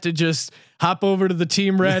for that, to just hop over to the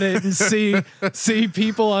team Reddit and see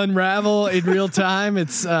people unravel in real time.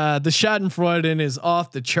 It's the Schadenfreude is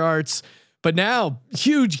off the charts. But now,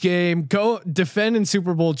 huge game, go defending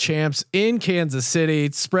Super Bowl champs in Kansas City.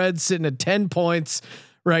 Spread sitting at 10 points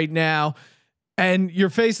right now. And you're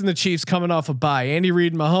facing the Chiefs coming off a bye. Andy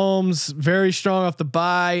Reid, Mahomes, very strong off the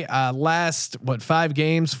bye. Last 5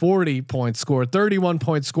 games, 40 points scored, 31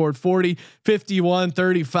 points scored, 40, 51,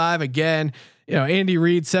 35 again. Andy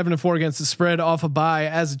Reid 7-4 against the spread off a bye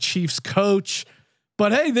as a Chiefs coach.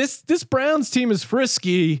 But hey, this Browns team is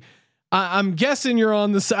frisky. I'm guessing you're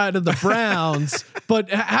on the side of the Browns, but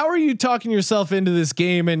how are you talking yourself into this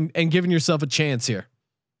game and giving yourself a chance here?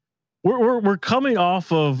 We're coming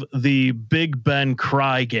off of the Big Ben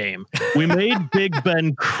cry game. We made Big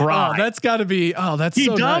Ben cry. Oh, that's got to be. Oh, that's he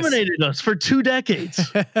so dominated us for 2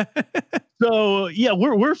 decades. So yeah,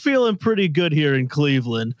 we're feeling pretty good here in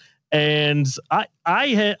Cleveland. And I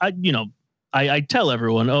tell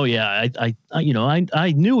everyone, oh yeah,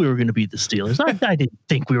 I knew we were going to beat the Steelers. I didn't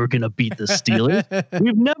think we were going to beat the Steelers.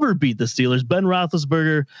 We've never beat the Steelers. Ben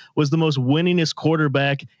Roethlisberger was the most winningest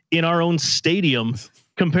quarterback in our own stadium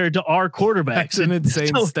compared to our quarterbacks. That's an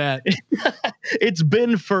insane stat. It's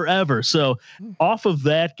been forever. So off of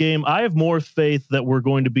that game, I have more faith that we're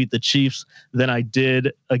going to beat the Chiefs than I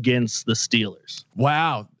did against the Steelers.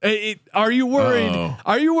 Wow. Are you worried? Oh.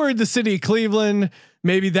 Are you worried the city of Cleveland,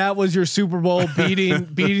 maybe that was your Super Bowl,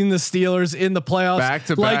 beating the Steelers in the playoffs,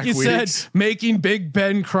 Back-to-back like you weeks. said, making Big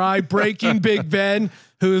Ben cry, breaking Big Ben,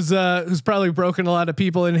 who's probably broken a lot of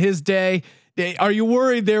people in his day. Are you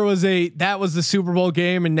worried that was the Super Bowl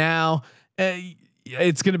game and now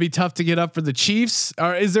it's going to be tough to get up for the Chiefs?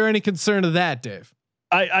 Or is there any concern of that, Dave?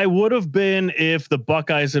 I would have been if the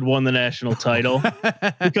Buckeyes had won the national title,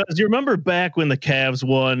 because you remember back when the Cavs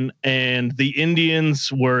won and the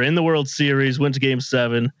Indians were in the World Series, went to Game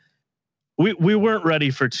 7. We weren't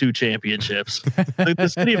ready for 2 championships.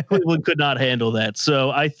 The city of Cleveland could not handle that.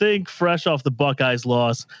 So I think fresh off the Buckeyes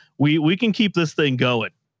loss, we can keep this thing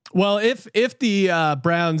going. Well, if the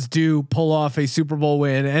Browns do pull off a Super Bowl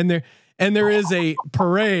win and there is a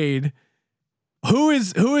parade, who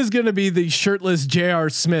is going to be the shirtless J.R.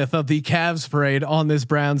 Smith of the Cavs parade on this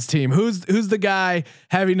Browns team? Who's the guy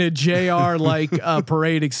having a J.R. like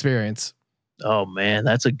parade experience? Oh man,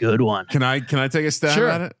 that's a good one. Can I take a stab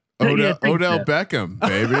at it? Odell Beckham,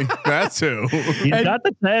 baby. That's who. He's got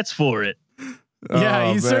the tats for it.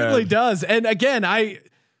 Yeah, he certainly does. And again,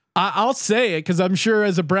 I'll say it because I'm sure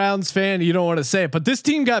as a Browns fan you don't want to say it, but this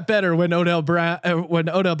team got better when Odell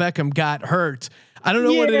Beckham got hurt. I don't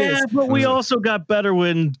know what it is, but we also got better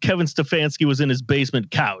when Kevin Stefanski was in his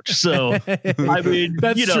basement couch. So I mean,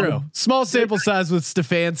 that's true. Small sample size with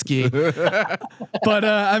Stefanski, but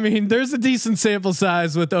I mean, there's a decent sample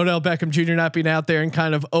size with Odell Beckham Jr. not being out there and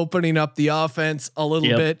kind of opening up the offense a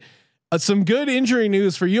little bit. Some good injury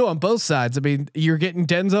news for you on both sides. I mean, you're getting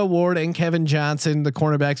Denzel Ward and Kevin Johnson, the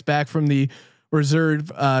cornerbacks, back from the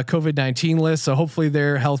reserve COVID-19 list. So hopefully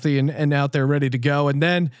they're healthy and out there ready to go. And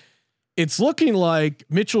then it's looking like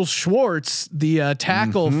Mitchell Schwartz, the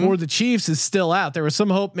tackle for the Chiefs, is still out. There was some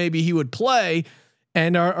hope maybe he would play.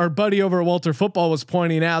 And our buddy over at Walter Football was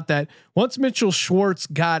pointing out that once Mitchell Schwartz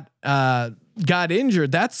got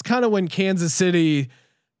injured, that's kind of when Kansas City,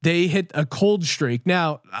 they hit a cold streak.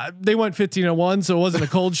 Now they went 15-1, so it wasn't a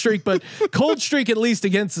cold streak, but cold streak at least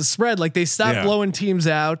against the spread. Like they stopped blowing teams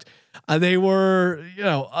out. They were,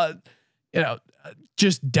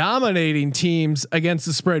 just dominating teams against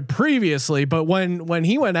the spread previously. But when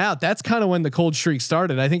he went out, that's kind of when the cold streak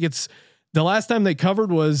started. I think it's the last time they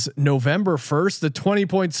covered was November 1st, the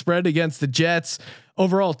 20-point spread against the Jets.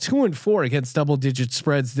 Overall 2-4 against double-digit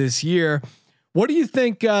spreads this year. What do you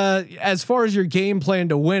think as far as your game plan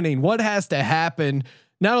to winning? What has to happen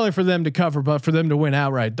not only for them to cover, but for them to win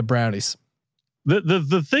outright, the Brownies?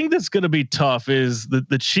 The thing that's going to be tough is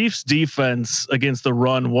the Chiefs defense against the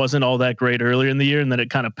run wasn't all that great earlier in the year, and then it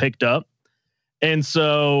kind of picked up. And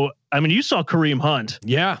so, I mean, you saw Kareem Hunt,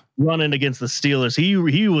 running against the Steelers.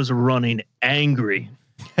 He was running angry,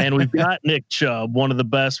 and we've got Nick Chubb, one of the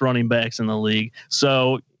best running backs in the league.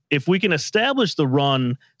 So if we can establish the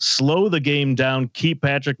run, slow the game down, keep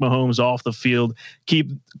Patrick Mahomes off the field,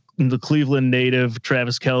 keep the Cleveland native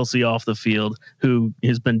Travis Kelce off the field, who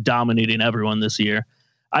has been dominating everyone this year,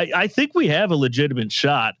 I think we have a legitimate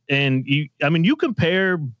shot. And you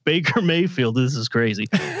compare Baker Mayfield, this is crazy,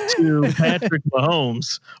 to Patrick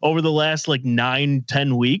Mahomes over the last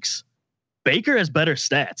 9-10 weeks. Baker has better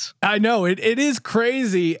stats. I know it is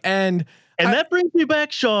crazy. And that brings me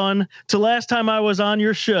back, Sean, to last time I was on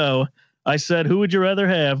your show. I said, who would you rather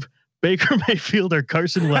have, Baker Mayfield or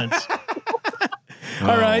Carson Wentz.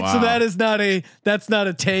 All right, wow. so that's not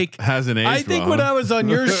a take. Hasn't aged I think well, when huh? I was on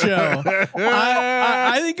your show,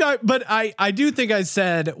 I do think I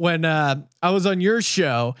said when I was on your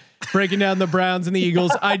show breaking down the Browns and the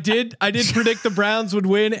Eagles, I did predict the Browns would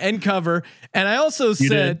win and cover, and I also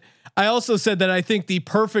said that I think the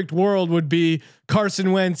perfect world would be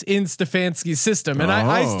Carson Wentz in Stefanski's system, and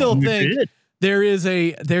I still think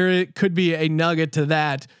there could be a nugget to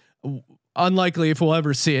that. Unlikely if we'll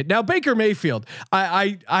ever see it. Now Baker Mayfield,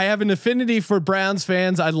 I have an affinity for Browns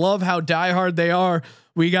fans. I love how diehard they are.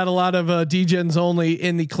 We got a lot of DGens only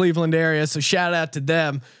in the Cleveland area, so shout out to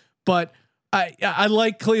them. But I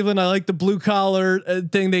like Cleveland. I like the blue collar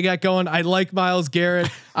thing they got going. I like Myles Garrett.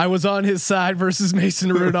 I was on his side versus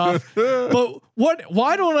Mason Rudolph. But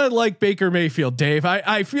why don't I like Baker Mayfield, Dave?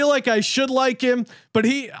 I feel like I should like him, but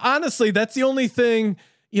honestly, that's the only thing,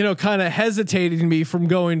 kind of hesitating me from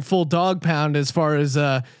going full dog pound as far as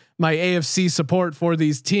my AFC support for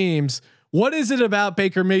these teams. What is it about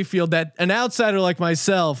Baker Mayfield that an outsider like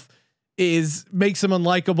myself makes him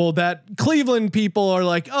unlikable, that Cleveland people are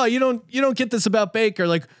like, oh, you don't get this about Baker?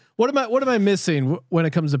 Like, what am I missing when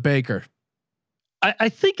it comes to Baker? I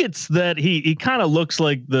think it's that he kind of looks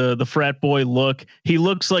like the frat boy look. He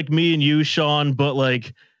looks like me and you, Sean, but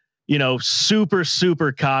like, super,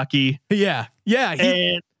 super cocky. Yeah.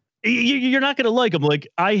 And you're not going to like him. Like,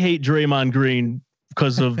 I hate Draymond Green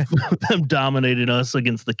because of them dominating us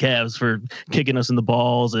against the Cavs for kicking us in the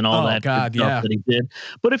balls and all that stuff that he did.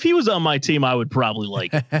 But if he was on my team, I would probably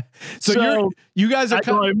like him. so you guys are.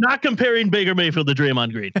 I'm not comparing Baker Mayfield to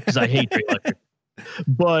Draymond Green because I hate Draymond Green.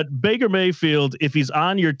 But Baker Mayfield, if he's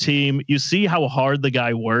on your team, you see how hard the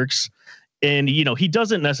guy works, and he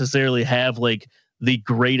doesn't necessarily have like the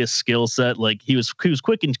greatest skill set. Like he was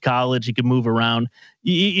quick in college. He could move around.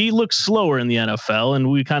 He looks slower in the NFL,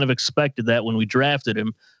 and we kind of expected that when we drafted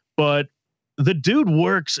him. But the dude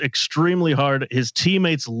works extremely hard. His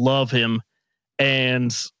teammates love him,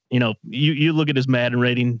 and you look at his Madden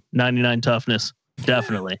rating, 99 toughness.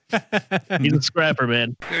 Definitely, he's a scrapper,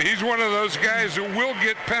 man. Yeah, he's one of those guys who will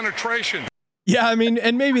get penetration. Yeah, I mean,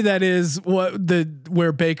 and maybe that is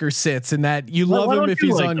where Baker sits, in that you love him if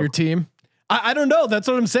he's on your team. I don't know. That's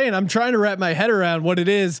what I'm saying. I'm trying to wrap my head around what it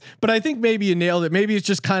is, but I think maybe you nailed it. Maybe it's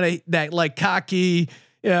just kind of that like cocky,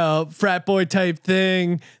 frat boy type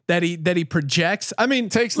thing that he projects. I mean,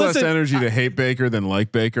 takes less energy to hate Baker than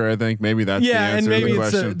like Baker. I think maybe that's the answer and maybe to the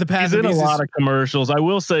it's question. the path. He's in a lot of commercials. I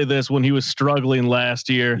will say this: when he was struggling last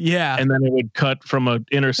year, and then it would cut from an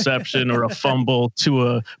interception or a fumble to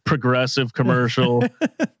a progressive commercial.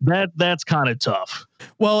 That's kind of tough.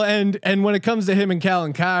 Well, and when it comes to him and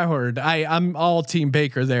Callan Cowherd, I'm all team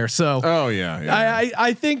Baker there. So,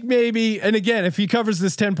 I think maybe, and again, if he covers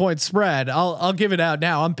this 10-point spread, I'll give it out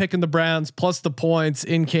now. I'm picking the Browns plus the points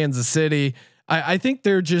in Kansas City. I think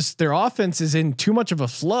their offense is in too much of a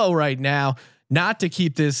flow right now not to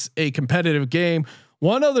keep this a competitive game.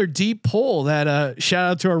 One other deep pull that shout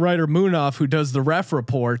out to our writer Moonoff, who does the ref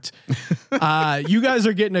report. You guys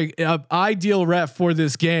are getting a ideal ref for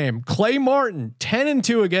this game. Clay Martin,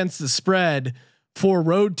 10-2 against the spread for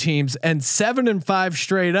road teams and 7-5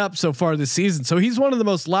 straight up so far this season. So he's one of the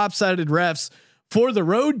most lopsided refs for the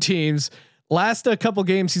road teams. Last couple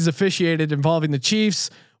games he's officiated involving the Chiefs,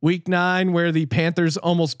 week 9, where the Panthers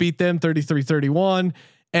almost beat them 33-31,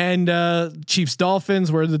 and Chiefs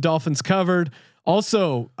Dolphins, where the Dolphins covered.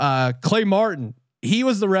 Also, Clay Martin, he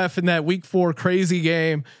was the ref in that week 4 crazy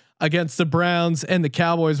game against the Browns and the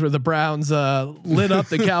Cowboys, where the Browns lit up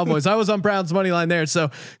the Cowboys. I was on Browns money line there. So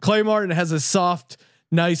Clay Martin has a soft,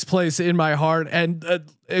 nice place in my heart. And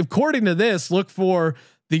according to this, look for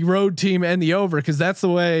the road team and the over, because that's the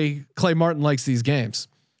way Clay Martin likes these games.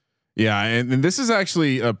 Yeah, and this is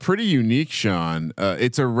actually a pretty unique, Sean.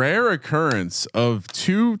 It's a rare occurrence of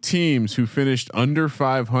two teams who finished under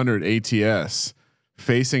 500 ATS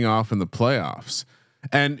facing off in the playoffs,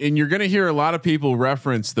 and you're going to hear a lot of people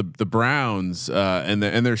reference the Browns and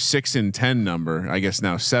their 6-10 number. I guess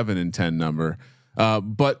now 7-10 number,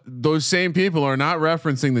 but those same people are not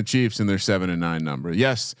referencing the Chiefs and their 7-9 number.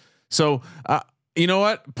 Yes, so. You know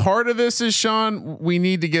what? Part of this is, Sean, we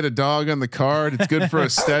need to get a dog on the card. It's good for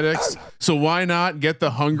aesthetics. So why not get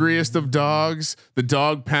the hungriest of dogs, the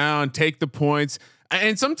dog pound, take the points.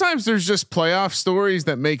 And sometimes there's just playoff stories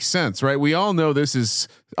that make sense, right? We all know this is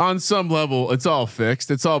on some level, it's all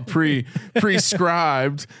fixed. It's all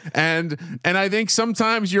prescribed. And I think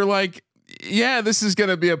sometimes you're like, yeah, this is going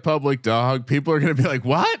to be a public dog. People are going to be like,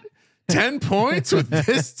 what? 10 points with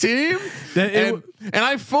this team? And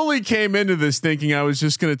I fully came into this thinking I was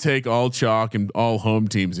just going to take all chalk and all home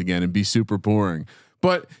teams again and be super boring.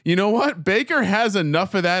 But you know what? Baker has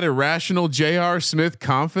enough of that irrational J.R. Smith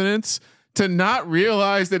confidence to not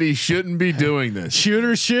realize that he shouldn't be doing this. Shoot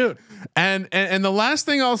or shoot. And the last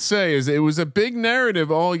thing I'll say is it was a big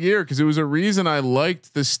narrative all year because it was a reason I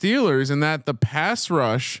liked the Steelers and that the pass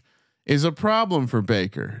rush is a problem for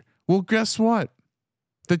Baker. Well, guess what?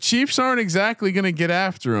 The Chiefs aren't exactly going to get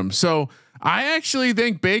after him. So I actually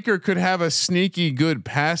think Baker could have a sneaky good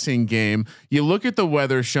passing game. You look at the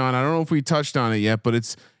weather, Sean. I don't know if we touched on it yet, but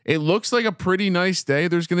it looks like a pretty nice day.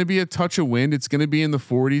 There's going to be a touch of wind. It's going to be in the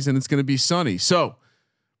 40s and it's going to be sunny. So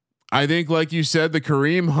I think, like you said, the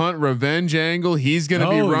Kareem Hunt revenge angle, he's going to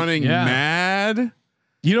be running mad.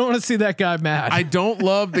 You don't want to see that guy mad. I don't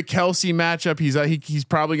love the Kelsey matchup. He's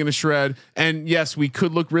probably going to shred. And yes, we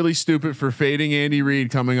could look really stupid for fading Andy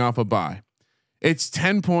Reid coming off a bye. It's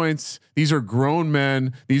 10 points. These are grown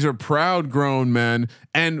men. These are proud grown men.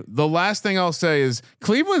 And the last thing I'll say is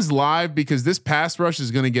Cleveland's live because this pass rush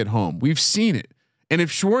is going to get home. We've seen it. And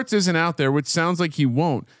if Schwartz isn't out there, which sounds like he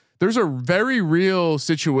won't, there's a very real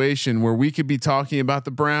situation where we could be talking about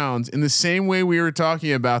the Browns in the same way we were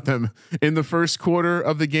talking about them in the first quarter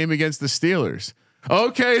of the game against the Steelers.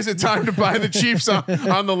 Okay. Is it time to buy the Chiefs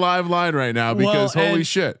on the live line right now? Because holy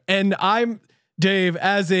shit. And I'm Dave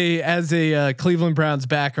as a Cleveland Browns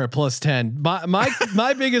backer +10.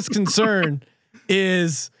 My biggest concern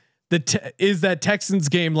is that Texans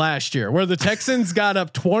game last year where the Texans got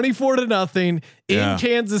up 24-0 in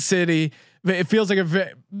Kansas City. It feels like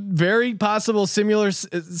a very possible similar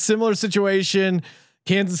situation.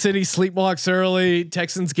 Kansas City sleepwalks early.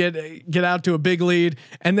 Texans get out to a big lead,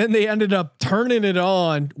 and then they ended up turning it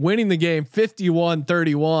on, winning the game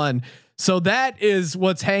 51-31. So that is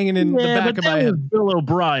what's hanging in the back of my head. Bill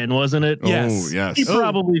O'Brien, wasn't it? Yes. Oh, yes. He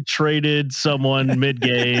probably traded someone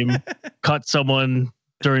mid-game, cut someone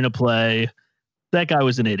during a play. That guy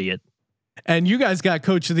was an idiot. And you guys got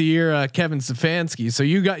Coach of the Year, Kevin Stefanski. So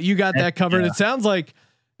you got that covered. It sounds like,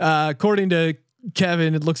 according to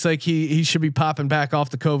Kevin, it looks like he should be popping back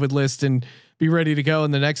off the COVID list and be ready to go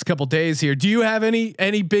in the next couple days here. Do you have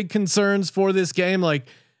any big concerns for this game? Like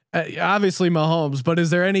obviously Mahomes, but is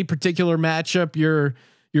there any particular matchup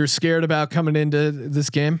you're scared about coming into this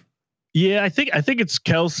game? Yeah, I think it's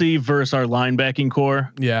Kelsey versus our linebacking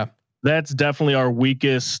core. Yeah, that's definitely our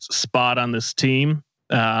weakest spot on this team.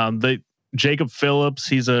 Jacob Phillips,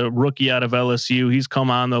 he's a rookie out of LSU. He's come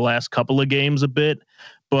on the last couple of games a bit,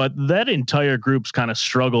 but that entire group's kind of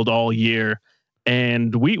struggled all year.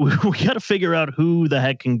 And we got to figure out who the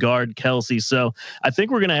heck can guard Kelsey. So I think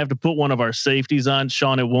we're going to have to put one of our safeties on.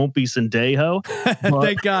 Sean, it won't be Sendejo.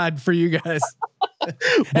 Thank God for you guys.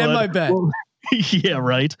 And my bet. Well, yeah,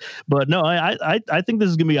 right. But no, I think this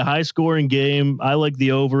is going to be a high scoring game. I like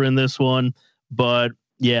the over in this one, but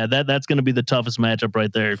yeah, that's going to be the toughest matchup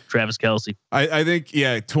right there. Travis Kelsey. I think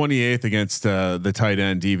 28th against the tight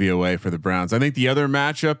end DVOA for the Browns. I think the other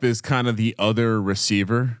matchup is kind of the other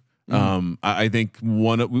receiver. I think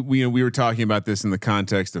we were talking about this in the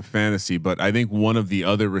context of fantasy, but I think one of the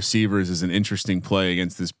other receivers is an interesting play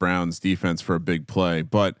against this Browns defense for a big play.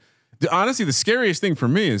 But honestly, the scariest thing for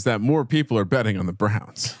me is that more people are betting on the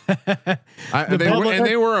Browns.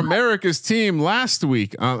 They were America's team last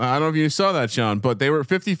week. I don't know if you saw that, Sean, but they were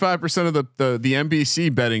 55% of the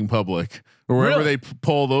NBC betting public, or wherever they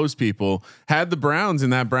poll those people, had the Browns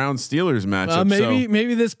in that Browns Steelers matchup.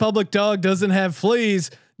 Maybe this public dog doesn't have fleas.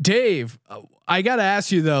 Dave, I got to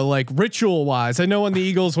ask you though, like ritual wise, I know when the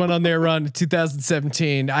Eagles went on their run in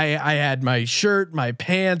 2017, I had my shirt, my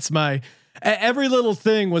pants, every little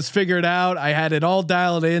thing was figured out. I had it all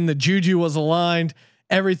dialed in. The juju was aligned.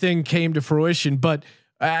 Everything came to fruition. But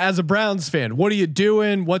as a Browns fan, what are you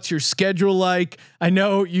doing? What's your schedule like? I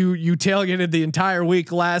know you tailgated the entire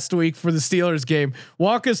week last week for the Steelers game.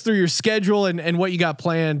 Walk us through your schedule and what you got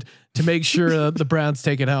planned to make sure the Browns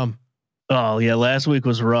take it home. Oh yeah, last week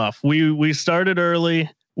was rough. We started early.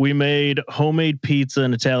 We made homemade pizza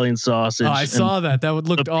and Italian sausage. Oh, I saw that. That would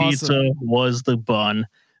look awesome. Pizza was the bun.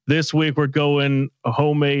 This week we're going a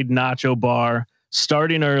homemade nacho bar,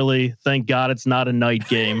 starting early. Thank God it's not a night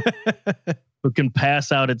game. We can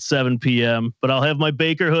pass out at 7 p.m. But I'll have my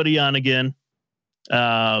Baker hoodie on again.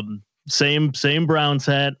 Same Browns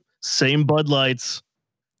hat, same Bud Lights,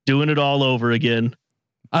 doing it all over again.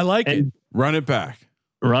 I like it. Run it back.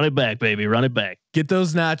 Run it back, baby. Run it back. Get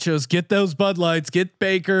those nachos, get those Bud Lights, get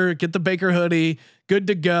the Baker hoodie. Good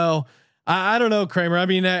to go. I don't know, Kramer. I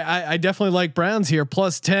mean, I definitely like Browns here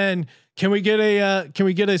 +10. Can we get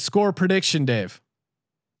a score prediction, Dave?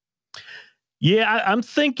 Yeah, I'm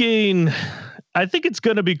thinking I think it's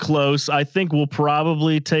going to be close. I think we'll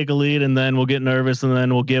probably take a lead and then we'll get nervous and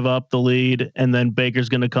then we'll give up the lead. And then Baker's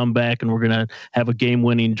going to come back and we're going to have a game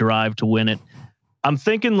winning drive to win it. I'm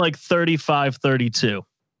thinking like 35-32.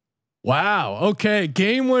 Wow. Okay.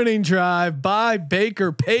 Game winning drive by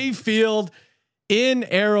Baker Mayfield in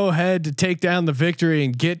Arrowhead to take down the victory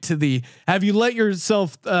and get to the, have you let your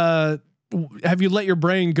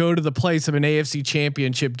brain go to the place of an AFC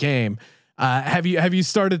championship game? Have you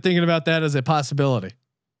started thinking about that as a possibility?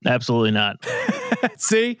 Absolutely not.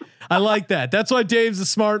 See, I like that. That's why Dave's a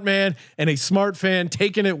smart man and a smart fan,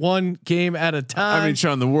 taking it one game at a time. I mean,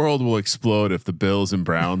 Sean, the world will explode if the Bills and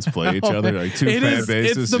Browns play each other. Like two fan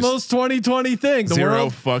bases. It's the most 2020 thing. The zero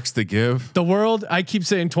world, fucks to give. The world. I keep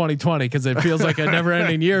saying 2020 because it feels like a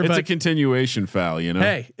never-ending year. It's but a continuation foul, you know.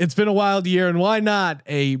 Hey, it's been a wild year, and why not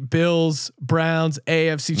a Bills Browns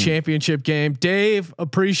AFC Championship game? Dave,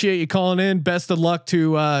 appreciate you calling in. Best of luck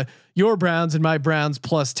to your Browns and my Browns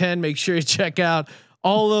 +10. Make sure you check out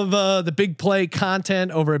all of the Big Play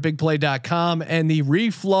content over at bigplay.com and the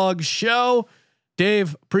Reflog Show.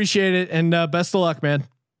 Dave, appreciate it, and best of luck, man.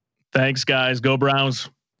 Thanks, guys. Go Browns.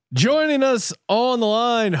 Joining us on the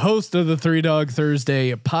line, host of the 3 Dog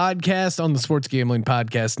Thursday podcast on the Sports Gambling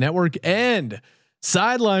Podcast Network and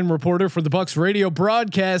sideline reporter for the Bucks radio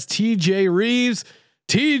broadcast, TJ Reeves.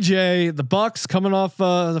 TJ, the Bucks coming off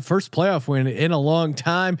the first playoff win in a long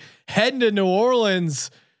time, heading to New Orleans.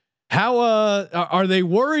 How are they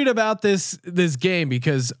worried about this game?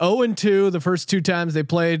 Because 0-2 the first two times they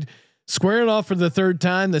played, squaring off for the third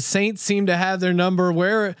time. The Saints seem to have their number.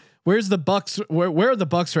 Where's the Bucks? Where are the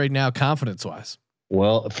Bucks right now, confidence wise?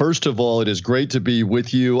 Well, first of all, it is great to be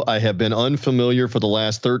with you. I have been unfamiliar for the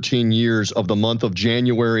last 13 years of the month of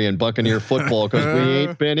January in Buccaneer football because we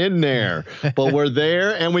ain't been in there, but we're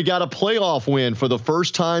there and we got a playoff win for the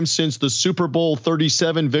first time since the Super Bowl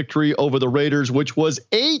 37 victory over the Raiders, which was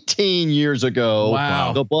 18 years ago.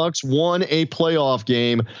 Wow. The Bucks won a playoff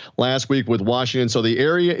game last week with Washington. So the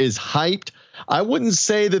area is hyped. I wouldn't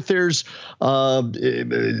say that there's a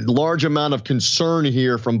large amount of concern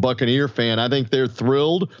here from Buccaneer fan. I think they're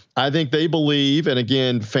thrilled. I think they believe, and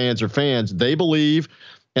again, fans are fans, they believe,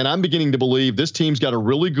 and I'm beginning to believe this team's got a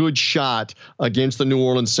really good shot against the New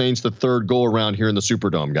Orleans Saints the third go around here in the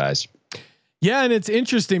Superdome, guys. Yeah, and it's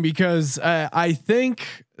interesting because I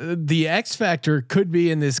think the X factor could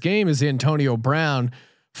be in this game is Antonio Brown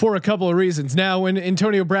for a couple of reasons. Now, when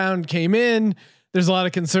Antonio Brown came in, there's a lot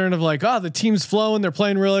of concern of like, oh, the team's flowing. They're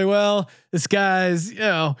playing really well. This guy's,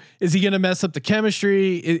 is he going to mess up the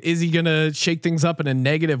chemistry? Is he going to shake things up in a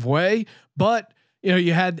negative way? But,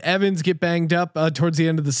 you had Evans get banged up towards the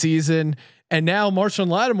end of the season. And now Marshawn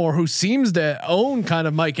Lattimore, who seems to own kind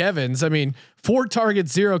of Mike Evans. I mean, 4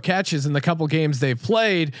 targets, 0 catches in the couple games they've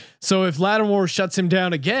played. So if Lattimore shuts him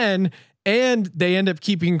down again, and they end up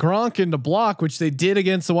keeping Gronk in the block, which they did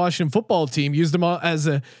against the Washington football team, used him as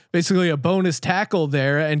basically a bonus tackle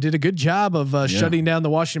there and did a good job of shutting down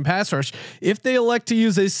the Washington pass rush. If they elect to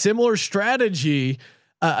use a similar strategy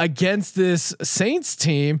against this Saints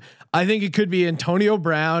team, I think it could be Antonio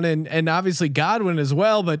Brown and obviously Godwin as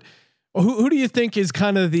well. But who do you think is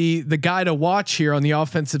kind of the guy to watch here on the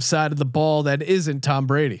offensive side of the ball that isn't Tom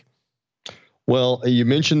Brady? Well, you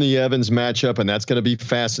mentioned the Evans matchup, and that's going to be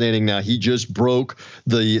fascinating. Now, he just broke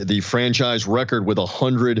the franchise record with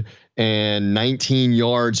 119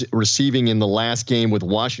 yards receiving in the last game with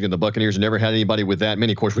Washington. The Buccaneers never had anybody with that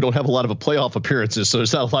many. Of course, we don't have a lot of playoff appearances, so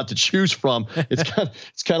there's not a lot to choose from. It's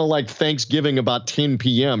kind of like Thanksgiving about 10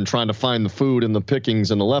 p.m. trying to find the food and the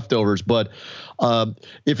pickings and the leftovers. But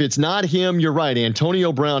if it's not him, you're right.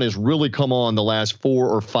 Antonio Brown has really come on the last 4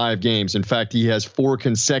 or 5 games. In fact, he has 4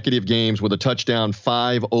 consecutive games with a touchdown,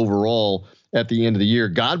 5 overall at the end of the year.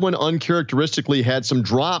 Godwin uncharacteristically had some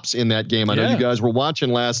drops in that game. I know you guys were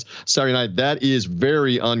watching last Saturday night. That is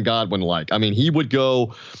very un-Godwin-like. I mean, he would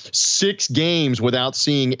go 6 games without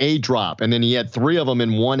seeing a drop, and then he had 3 of them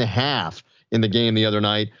in one half in the game the other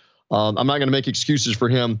night. I'm not going to make excuses for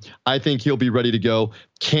him. I think he'll be ready to go.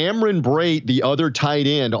 Cameron Brate, the other tight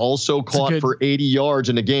end, also caught for 80 yards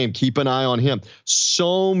in the game. Keep an eye on him.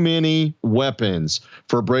 So many weapons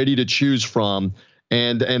for Brady to choose from.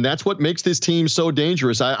 And that's what makes this team so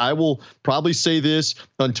dangerous. I will probably say this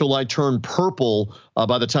until I turn purple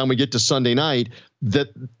by the time we get to Sunday night, that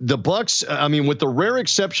the Bucks, I mean, with the rare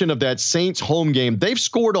exception of that Saints home game, they've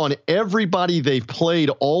scored on everybody they've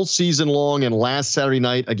played all season long and last Saturday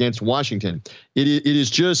night against Washington. It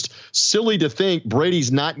is just silly to think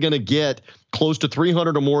Brady's not going to get close to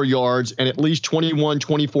 300 or more yards and at least 21,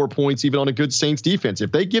 24 points, even on a good Saints defense.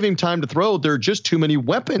 If they give him time to throw, there are just too many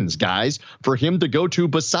weapons, guys, for him to go to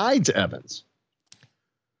besides Evans.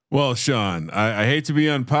 Well, Sean, I hate to be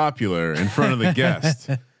unpopular in front of the guest,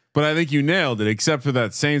 but I think you nailed it. Except for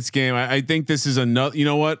that Saints game, I think this is another. You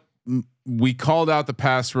know what? We called out the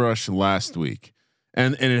pass rush last week,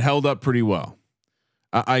 and it held up pretty well.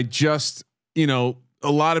 I just, a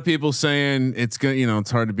lot of people saying it's gonna,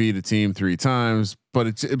 it's hard to beat a team 3 times,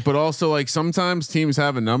 but also like sometimes teams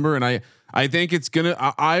have a number, and I think it's gonna.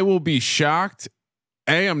 I will be shocked.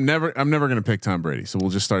 I'm never going to pick Tom Brady, so we'll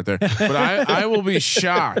just start there. But I will be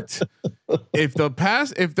shocked if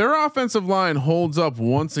their offensive line holds up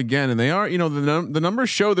once again, and they are, the numbers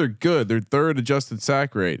show they're good. They're third adjusted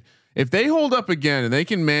sack rate. If they hold up again and they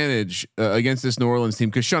can manage against this New Orleans team,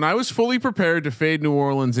 because Sean, I was fully prepared to fade New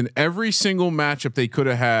Orleans in every single matchup they could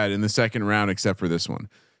have had in the second round, except for this one,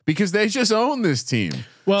 because they just own this team.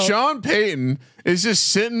 Well, Sean Payton is just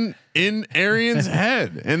sitting in Arians'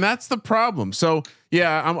 head, and that's the problem. So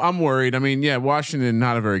yeah, I'm worried. I mean, yeah, Washington,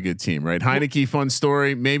 not a very good team, right? Heineke, fun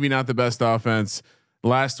story, maybe not the best offense.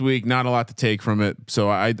 Last week, not a lot to take from it. So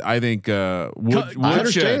I think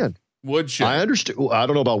Woodshed. I understand. I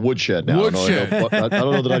don't know about Woodshed now. Woodshed. I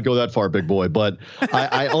don't know that I'd go that far, big boy. But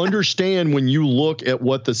I understand when you look at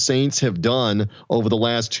what the Saints have done over the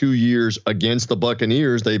last 2 years against the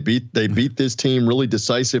Buccaneers. They beat this team really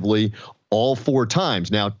decisively all 4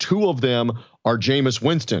 times. Now, 2 of them are Jameis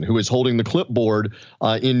Winston, who is holding the clipboard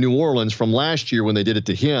in New Orleans from last year when they did it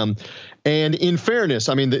to him. And in fairness,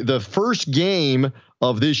 I mean, the first game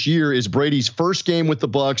of this year is Brady's first game with the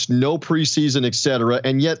Bucs, no preseason, et cetera.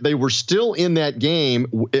 And yet they were still in that game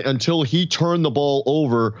until he turned the ball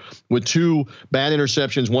over with 2 bad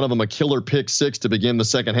interceptions, one of them a killer pick 6 to begin the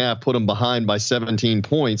second half, put them behind by 17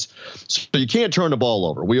 points. So you can't turn the ball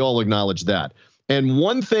over. We all acknowledge that. And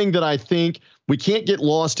one thing that I think we can't get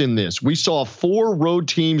lost in this, we saw 4 road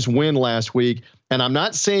teams win last week. And I'm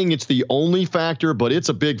not saying it's the only factor, but it's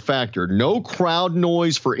a big factor. No crowd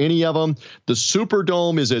noise for any of them. The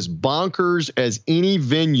Superdome is as bonkers as any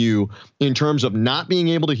venue in terms of not being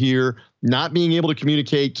able to hear, not being able to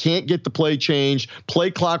communicate, can't get the play changed,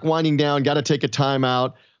 play clock winding down, got to take a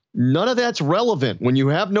timeout. None of that's relevant. When you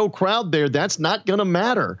have no crowd there, that's not going to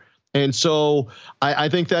matter. And so I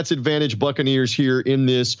think that's advantage Buccaneers here in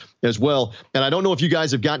this as well. And I don't know if you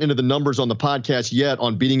guys have gotten into the numbers on the podcast yet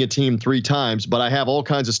on beating a team 3 times, but I have all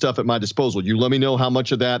kinds of stuff at my disposal. You let me know how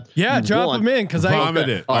much of that. Yeah, drop them in because I vomit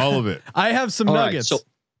it, all of it. I have some nuggets.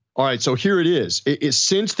 All right, so here it is. It's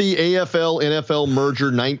since the AFL NFL merger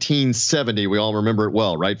 1970, we all remember it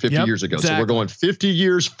well, right? 50 years ago. Exactly. So we're going 50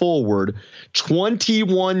 years forward.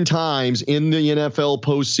 21 times in the NFL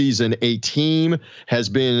postseason, a team has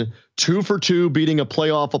been 2 for 2, beating a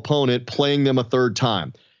playoff opponent, playing them a third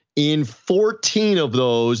time. In 14 of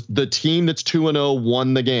those, the team that's 2-0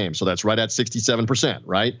 won the game. So that's right at 67%,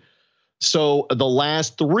 right? So the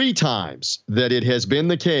last 3 times that it has been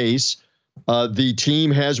the case, the team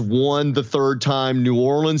has won the third time. New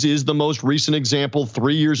Orleans is the most recent example.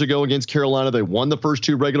 3 years ago against Carolina, they won the first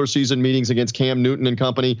 2 regular season meetings against Cam Newton and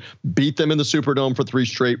company, beat them in the Superdome for 3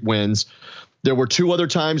 straight wins. There were 2 other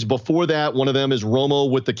times before that. One of them is Romo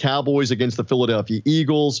with the Cowboys against the Philadelphia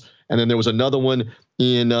Eagles. And then there was another one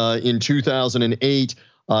in 2008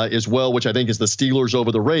 as well, which I think is the Steelers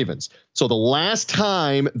over the Ravens. So the last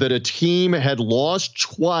time that a team had lost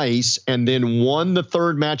twice and then won the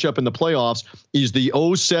third matchup in the playoffs is the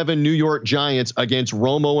 2007 New York Giants against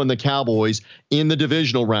Romo and the Cowboys in the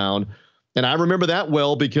divisional round. And I remember that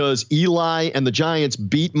well because Eli and the Giants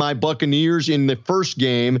beat my Buccaneers in the first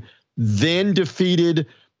game, then defeated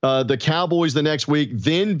the Cowboys the next week,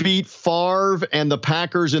 then beat Favre and the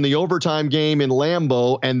Packers in the overtime game in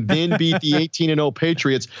Lambeau, and then beat the 18-0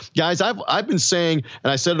 Patriots. Guys, I've been saying,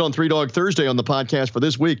 and I said it on 3 Dog Thursday on the podcast for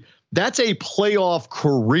this week, that's a playoff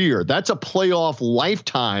career. That's a playoff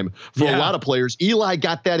lifetime for a lot of players. Eli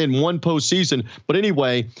got that in 1 postseason. But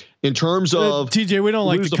anyway, in terms of TJ, we don't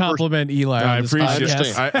like to compliment Eli. I appreciate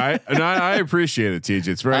it. I appreciate it, TJ.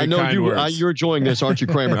 It's very I know kind words. You're enjoying this, aren't you,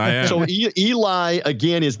 Kramer? I am. So Eli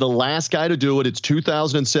again is the last guy to do it. It's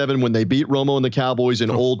 2007 when they beat Romo and the Cowboys in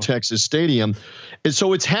Old Texas Stadium. And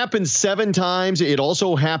so it's happened 7 times. It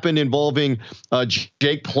also happened involving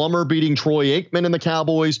Jake Plummer beating Troy Aikman and the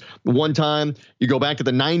Cowboys 1 time. You go back to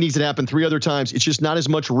the 90s, it happened 3 other times. It's just not as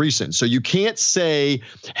much recent. So you can't say,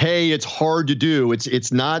 hey, it's hard to do.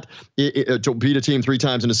 It's not to beat a team 3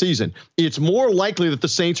 times in a season. It's more likely that the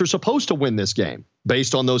Saints are supposed to win this game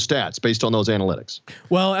based on those stats, based on those analytics.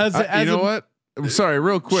 Well, you know what? I'm sorry,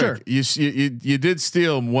 real quick. Sure. You did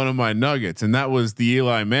steal one of my nuggets, and that was the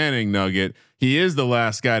Eli Manning nugget. he is the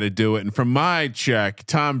last guy to do it. And from my check,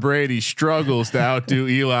 Tom Brady struggles to outdo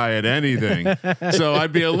Eli at anything. So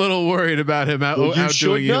I'd be a little worried about him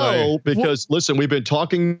outdoing Eli. Because listen, we've been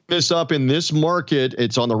talking this up in this market.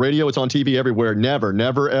 It's on the radio, it's on TV everywhere.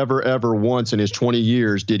 Never, ever once in his 20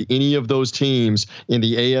 years did any of those teams in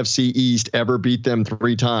the AFC East ever beat them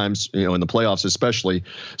 3 times, in the playoffs especially.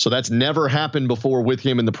 So that's never happened before with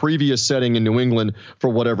him in the previous setting in New England,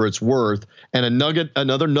 for whatever it's worth. And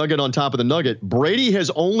another nugget on top of the nugget. Brady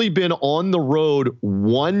has only been on the road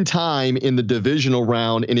 1 time in the divisional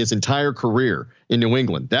round in his entire career in New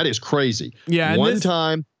England. That is crazy. Yeah. One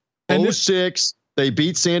time, 06, they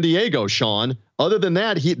beat San Diego, Sean. Other than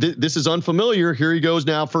that, this is unfamiliar. Here he goes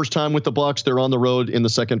now. First time with the Bucs. They're on the road in the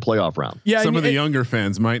second playoff round. Yeah, some of the younger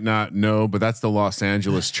fans might not know, but that's the Los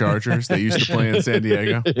Angeles Chargers. They used to play in San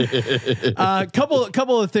Diego.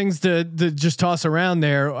 Couple of things to just toss around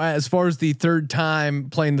there as far as the third time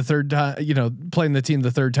playing the third time, playing the team the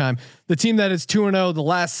third time. The team that is 2-0 the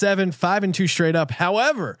last 7, 5-2 straight up.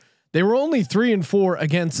 However, they were only 3-4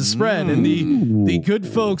 against the spread, and the good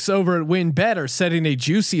folks over at WinBet are setting a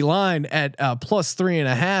juicy line at plus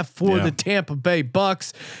 3.5 for the Tampa Bay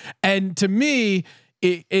Bucks. And to me,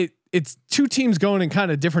 it's 2 teams going in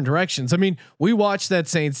kind of different directions. I mean, we watched that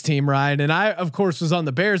Saints team, Ryan, and I of course was on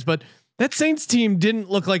the Bears, but that Saints team didn't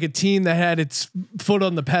look like a team that had its foot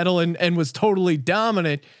on the pedal and was totally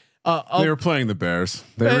dominant. They were playing the Bears.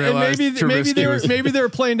 They realized maybe they were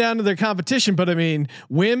playing down to their competition, but I mean,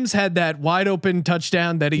 Wims had that wide open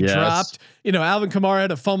touchdown that he dropped. Alvin Kamara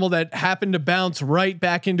had a fumble that happened to bounce right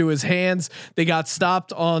back into his hands. They got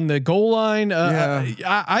stopped on the goal line.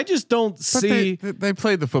 I just don't see. They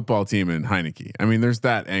played the football team in Heineke. I mean, there's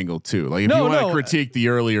that angle too. Like if you want to critique the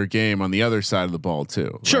earlier game on the other side of the ball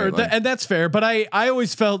too. Sure, right? And that's fair. But I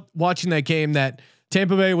always felt watching that game that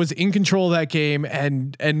Tampa Bay was in control of that game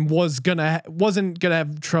and wasn't gonna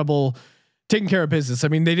have trouble taking care of business. I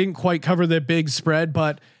mean, they didn't quite cover the big spread,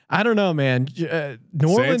 but I don't know, man. New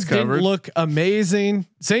Orleans didn't look amazing.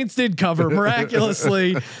 Saints did cover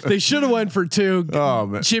miraculously. They should have went for 2. Oh,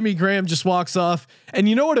 man. Jimmy Graham just walks off, and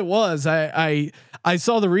you know what it was? I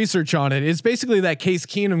saw the research on it. It's basically that Case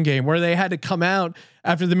Keenum game where they had to come out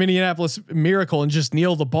after the Minneapolis Miracle and just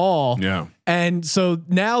kneel the ball. Yeah. And so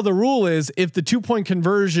now the rule is if the 2-point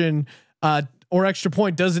conversion or extra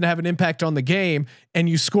point doesn't have an impact on the game and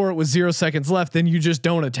you score it with 0 seconds left, then you just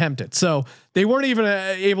don't attempt it. So they weren't even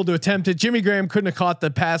able to attempt it. Jimmy Graham couldn't have caught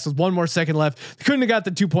the pass with 1 more second left. They couldn't have got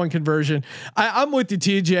the 2-point conversion. I'm with you,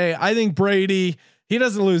 TJ. I think Brady, he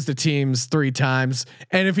doesn't lose the teams 3 times.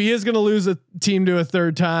 And if he is going to lose a team to a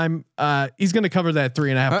third time, he's going to cover that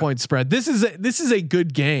 3.5 point spread. This is a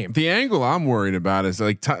good game. The angle I'm worried about is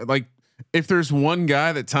like if there's one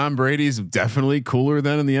guy that Tom Brady's definitely cooler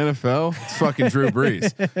than in the NFL, it's fucking Drew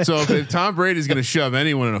Brees. So if Tom Brady's going to shove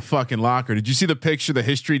anyone in a fucking locker, did you see the picture, the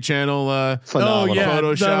History Channel phenomenal.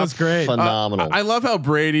 Photoshop? That was great. Phenomenal. I love how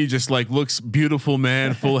Brady just looks beautiful,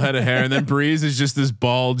 man, full head of hair, and then Brees is just this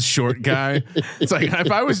bald, short guy. It's like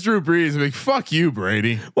if I was Drew Brees, I'd be like, "Fuck you,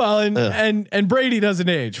 Brady." Well, and Brady doesn't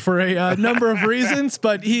age for a number of reasons,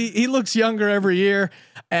 but he looks younger every year.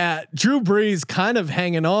 Drew Brees kind of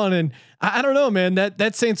hanging on, and I don't know, man.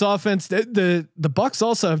 That Saints offense, the Bucs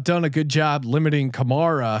also have done a good job limiting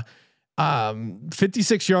Kamara.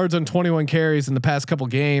 56 yards on 21 carries in the past couple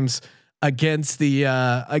games against the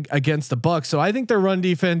Bucs. So I think their run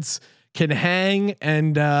defense can hang,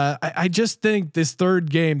 and I just think this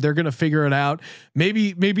third game they're going to figure it out.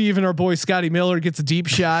 Maybe even our boy Scotty Miller gets a deep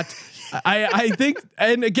shot. I think,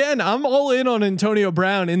 and again, I'm all in on Antonio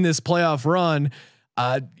Brown in this playoff run.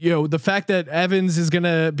 The fact that Evans is going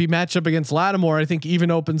to be matched up against Lattimore, I think even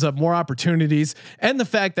opens up more opportunities. And the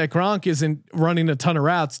fact that Gronk isn't running a ton of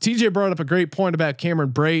routes. TJ brought up a great point about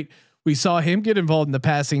Cameron Brate. We saw him get involved in the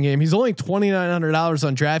passing game. He's only $2,900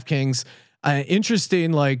 on DraftKings.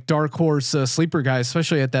 Interesting, like dark horse sleeper guy,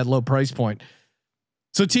 especially at that low price point.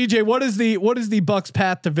 So TJ, what is the Bucs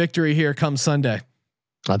path to victory here come Sunday?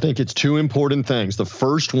 I think it's 2 important things. The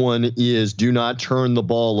first one is do not turn the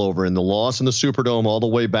ball over. In the loss in the Superdome all the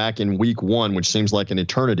way back in week 1, which seems like an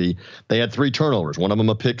eternity, they had 3 turnovers. One of them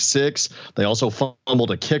a pick 6. They also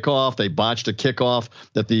fumbled a kickoff. They botched a kickoff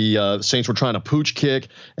that the Saints were trying to pooch kick,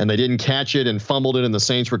 and they didn't catch it and fumbled it, and the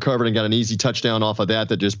Saints recovered and got an easy touchdown off of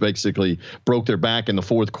that just basically broke their back in the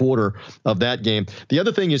 4th quarter of that game. The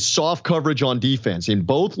other thing is soft coverage on defense. In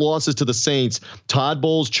both losses to the Saints, Todd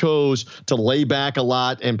Bowles chose to lay back a lot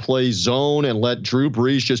spot and play zone and let Drew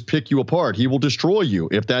Brees just pick you apart. He will destroy you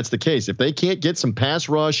if that's the case. If they can't get some pass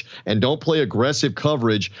rush and don't play aggressive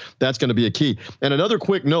coverage, that's going to be a key. And another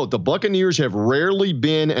quick note, the Buccaneers have rarely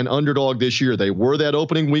been an underdog this year. They were that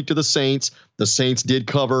opening week to the Saints. The Saints did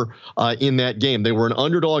cover in that game. They were an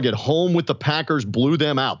underdog at home with the Packers, blew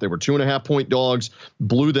them out. They were 2.5-point dogs,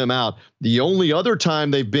 blew them out. The only other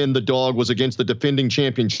time they've been the dog was against the defending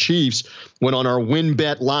champion Chiefs, when on our win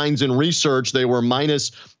bet lines and research, they were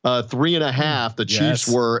minus 3.5. The Chiefs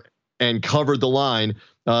were, and covered the line.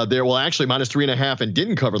 Actually minus 3.5 and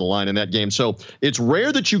didn't cover the line in that game. So it's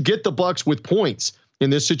rare that you get the Bucs with points in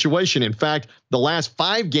this situation. In fact, the last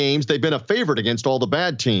 5 games, they've been a favorite against all the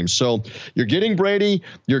bad teams. So you're getting Brady,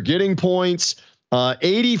 you're getting points,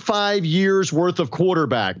 85 years worth of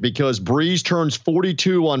quarterback, because Brees turns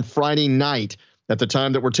 42 on Friday night at the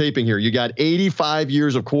time that we're taping here. You got 85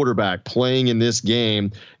 years of quarterback playing in this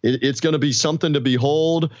game. It's going to be something to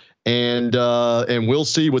behold. And we'll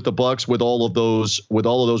see with the Bucs with all of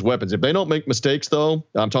those weapons. If they don't make mistakes, though,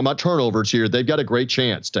 I'm talking about turnovers here, they've got a great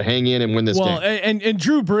chance to hang in and win this game. And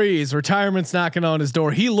Drew Brees, retirement's knocking on his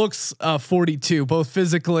door. He looks 42, both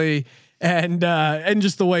physically and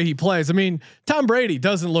just the way he plays. I mean, Tom Brady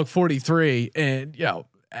doesn't look 43, and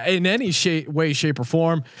in any way, shape, or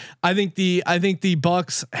form. I think the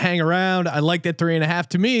Bucs hang around. I like that 3.5.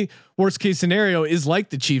 To me, worst case scenario is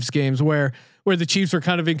like the Chiefs games where the Chiefs were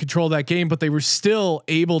kind of in control of that game, but they were still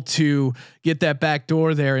able to get that back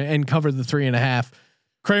door there and cover the 3.5.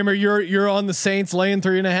 Kramer, you're on the Saints laying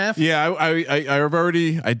 3.5. Yeah, I've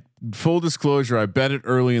already. Full disclosure, I bet it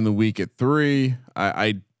early in the week at 3.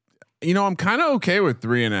 I'm kind of okay with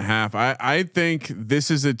 3.5. I think this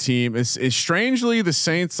is a team. It's strangely the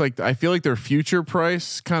Saints. Like, I feel like their future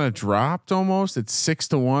price kind of dropped almost. It's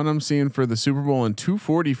 6-1. I'm seeing for the Super Bowl and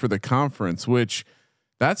 240 for the conference, which.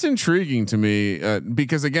 That's intriguing to me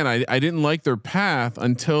because again, I didn't like their path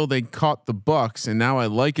until they caught the Bucs, and now I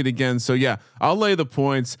like it again. So yeah, I'll lay the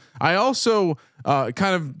points. I also kind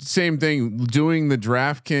of same thing doing the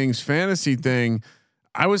DraftKings fantasy thing.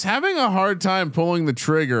 I was having a hard time pulling the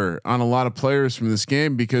trigger on a lot of players from this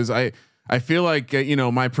game because I feel like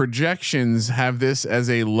my projections have this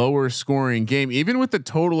as a lower scoring game, even with the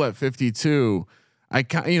total at 52.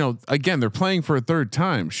 Again, they're playing for a third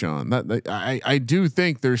time, Sean. I do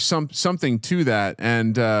think there's something to that,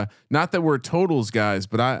 and not that we're totals guys,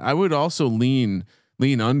 but I would also lean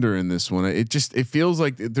under in this one. It feels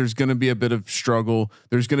like there's going to be a bit of struggle.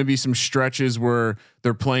 There's going to be some stretches where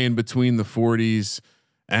they're playing between the 40s.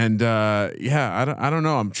 And I don't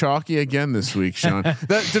know. I'm chalky again this week, Sean.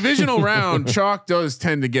 That divisional round, chalk does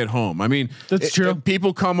tend to get home. I mean, that's true.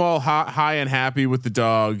 People come all high and happy with the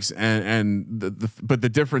dogs, but the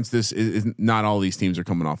difference this is not all these teams are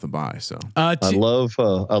coming off the bye. So I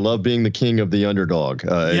love being the king of the underdog,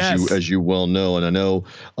 as you well know, and I know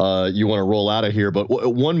you want to roll out of here. But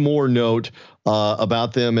one more note.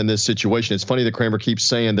 About them in this situation. It's funny that Kramer keeps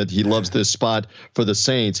saying that he loves this spot for the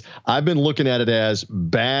Saints. I've been looking at it as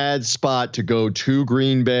bad spot to go to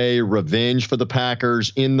Green Bay, revenge for the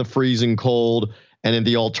Packers in the freezing cold. And in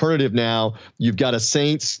the alternative now, you've got a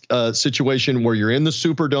Saints situation where you're in the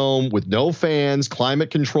Superdome with no fans,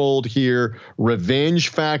 climate controlled here, revenge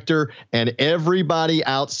factor, and everybody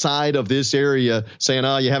outside of this area saying,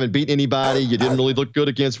 "Oh, you haven't beaten anybody. You didn't really look good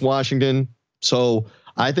against Washington." So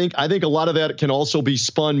I think a lot of that can also be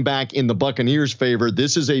spun back in the Buccaneers' favor.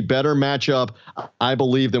 This is a better matchup, I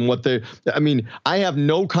believe, than what I have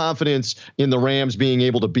no confidence in the Rams being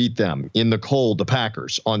able to beat them in the cold, the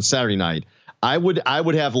Packers, on Saturday night. I would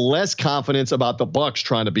have less confidence about the Bucs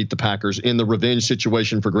trying to beat the Packers in the revenge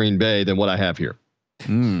situation for Green Bay than what I have here.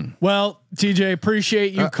 Well, TJ,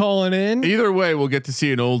 appreciate you calling in. Either way, we'll get to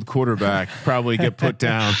see an old quarterback probably get put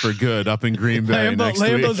down for good up in Green Bay next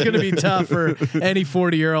week. Lambeau's going to be tough for any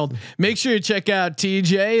 40-year-old. Make sure you check out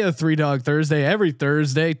TJ, a 3 Dog Thursday, every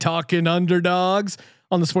Thursday, talking underdogs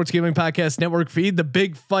on the Sports Gambling Podcast Network feed, the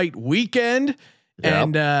Big Fight Weekend,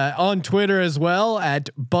 and on Twitter as well at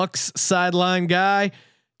Bucks Sideline Guy.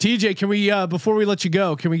 TJ, can we before we let you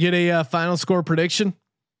go, can we get a final score prediction?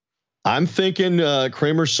 I'm thinking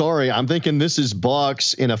Kramer. Sorry, I'm thinking this is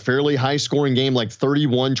Bucs in a fairly high scoring game, like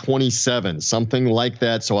 31-27, something like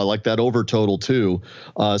that. So I like that over total too,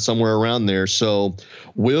 somewhere around there. So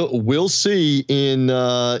we'll see in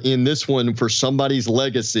this one for somebody's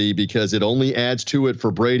legacy, because it only adds to it for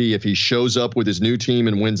Brady if he shows up with his new team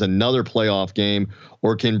and wins another playoff game,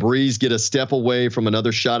 or can Brees get a step away from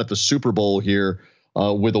another shot at the Super Bowl here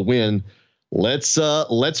with a win.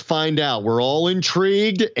 Let's find out. We're all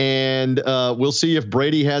intrigued, and we'll see if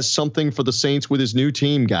Brady has something for the Saints with his new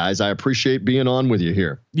team, guys. I appreciate being on with you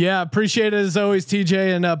here. Yeah, appreciate it as always,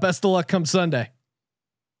 TJ, and best of luck come Sunday.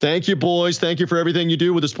 Thank you, boys. Thank you for everything you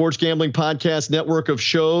do with the Sports Gambling Podcast network of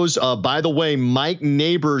shows. By the way, Mike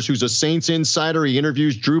Neighbors, who's a Saints insider, he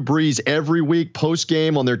interviews Drew Brees every week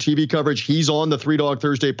post-game on their TV coverage. He's on the 3 Dog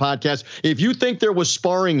Thursday podcast. If you think there was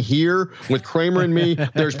sparring here with Kramer and me,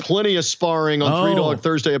 there's plenty of sparring on 3 Dog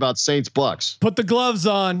Thursday about Saints Bucks. Put the gloves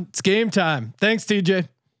on. It's game time. Thanks, TJ.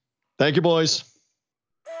 Thank you, boys.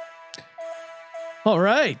 All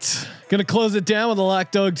right. Gonna close it down with the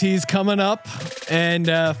Lock Dog Tees coming up and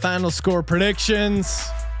final score predictions.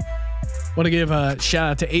 Want to give a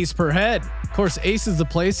shout out to Ace Per Head. Of course, Ace is the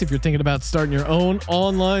place if you're thinking about starting your own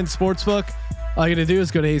online sportsbook. All you got to do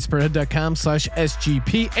is go to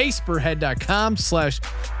aceperhead.com/SGP,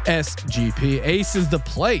 aceperhead.com/SGP. Ace is the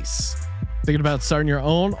place. Thinking about starting your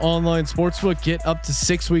own online sportsbook? Get up to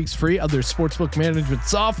 6 weeks free of their sportsbook management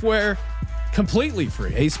software. Completely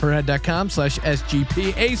free.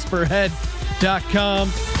 aceperhead.com/SGP,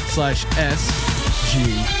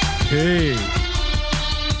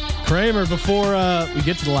 aceperhead.com/SGP. Kramer, before we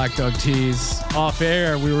get to the Lock Dog Tees, off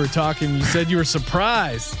air, we were talking. You said you were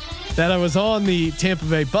surprised that I was on the Tampa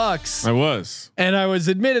Bay Bucks. I was. And I was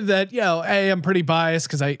admitted that, hey, I'm pretty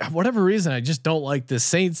biased because whatever reason, I just don't like this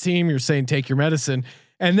Saints team. You're saying take your medicine.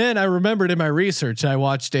 And then I remembered in my research, I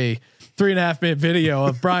watched a 3.5-minute video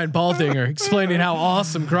of Brian Baldinger explaining how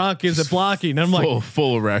awesome Gronk is at blocking. And I'm like,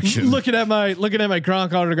 full erection. Looking at my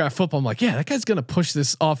Gronk autograph football, I'm like, yeah, that guy's gonna push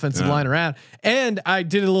this offensive line around. And I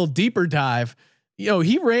did a little deeper dive.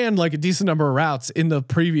 He ran like a decent number of routes in the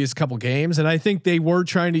previous couple games, and I think they were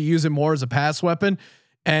trying to use him more as a pass weapon.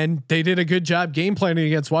 And they did a good job game planning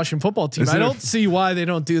against Washington football team. I don't see why they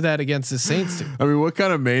don't do that against the Saints team. I mean, what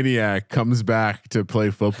kind of maniac comes back to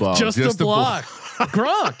play football just to block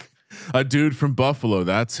Gronk? A dude from Buffalo.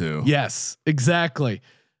 That's who. Yes, exactly.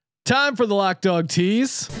 Time for the Lock Dog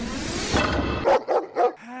Tees.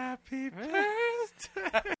 Happy birthday.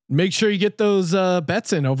 Make sure you get those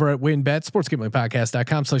bets in over at WinBet,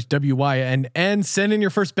 sportsgamblingpodcast.com/WYNN. Send in your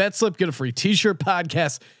first bet slip, get a free t-shirt.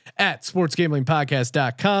 Podcast at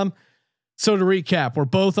sportsgamblingpodcast.com. So to recap, we're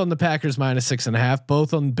both on the Packers -6.5,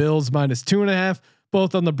 both on the Bills -2.5,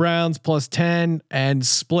 both on the Browns +10, and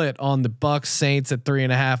split on the Bucks Saints at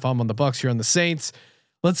 3.5. I'm on the Bucks, you're on the Saints.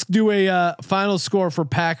 Let's do a final score for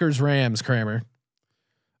Packers Rams, Kramer.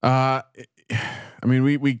 I mean,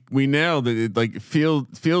 we nailed it. It like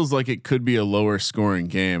feels like it could be a lower scoring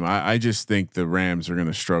game. I just think the Rams are going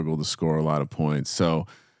to struggle to score a lot of points. So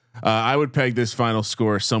I would peg this final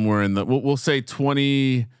score somewhere in the we'll say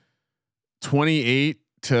 28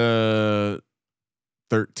 to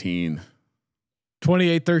 13.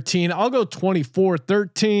 28-13. I'll go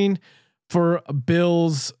 24-13 for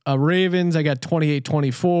Bills Ravens. I got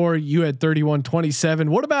 28-24. You had 31-27.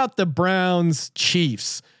 What about the Browns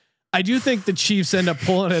Chiefs? I do think the Chiefs end up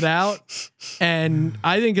pulling it out, and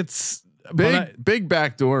I think it's big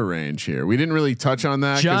backdoor range here. We didn't really touch on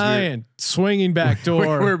that. Giant swinging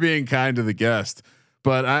backdoor. We're being kind to the guest,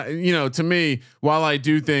 but to me, while I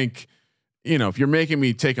do think, if you're making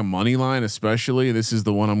me take a money line, especially, this is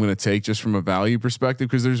the one I'm going to take just from a value perspective,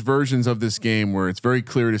 because there's versions of this game where it's very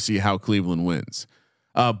clear to see how Cleveland wins.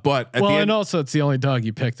 But at the end, and also it's the only dog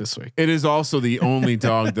you picked this week. It is also the only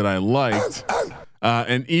dog that I liked.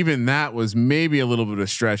 And even that was maybe a little bit of a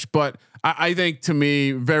stretch, but I think, to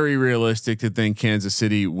me, very realistic to think Kansas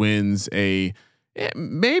City wins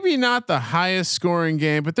maybe not the highest scoring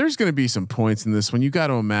game, but there's going to be some points in this one. You got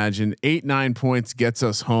to imagine 8-9 points gets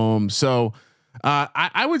us home. So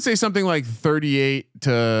I would say something like 38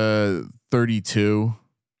 to 32.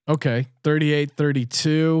 Okay.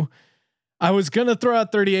 38-32. I was going to throw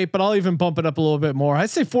out 38, but I'll even bump it up a little bit more.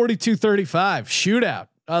 I'd say 42-35 shootout.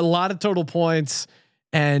 A lot of total points,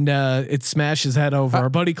 and it smashes head over. Our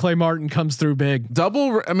buddy Clay Martin comes through big.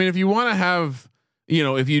 Double. I mean, if you want to have,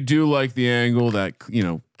 if you do like the angle that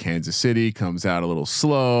Kansas City comes out a little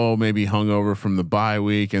slow, maybe hungover from the bye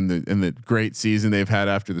week and the great season they've had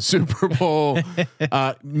after the Super Bowl,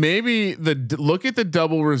 maybe look at the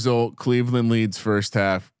double result. Cleveland leads first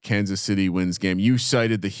half, Kansas City wins game. You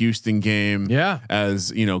cited the Houston game,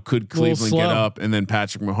 as could Cleveland get up, and then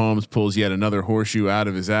Patrick Mahomes pulls yet another horseshoe out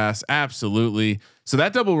of his ass. Absolutely. So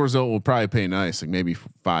that double result will probably pay nice, like maybe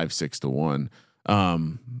 5-6 to 1.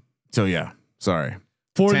 So yeah, sorry.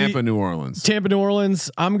 Tampa, New Orleans.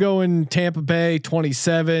 I'm going Tampa Bay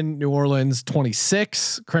 27, New Orleans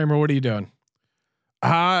 26. Kramer, what are you doing?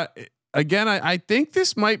 again, I think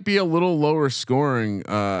this might be a little lower scoring.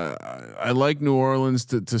 I like New Orleans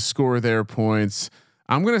to score their points.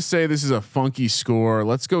 I'm going to say this is a funky score.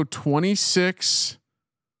 Let's go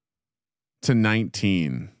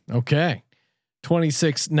 26-19. Okay.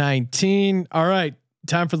 26-19. All right.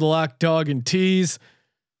 Time for the lock, dog, and tease.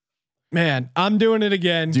 Man, I'm doing it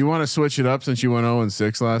again. Do you want to switch it up since you went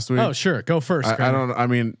 0-6 last week? Oh, sure. Go first. I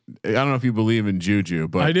don't know if you believe in juju,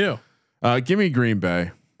 but I do. Give me Green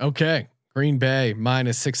Bay. Okay. Green Bay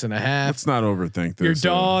 -6.5. Let's not overthink this. Your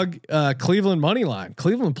dog, Cleveland money line.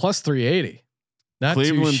 Cleveland plus 380. Not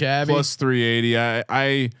Cleveland too shabby. plus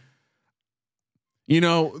 380. You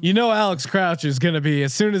know, Alex Crouch is going to be,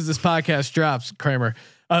 as soon as this podcast drops, Kramer,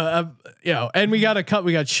 and we got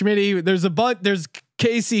Schmitty. There's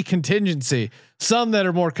KC contingency, some that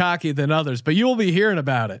are more cocky than others, but you will be hearing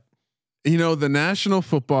about it. The National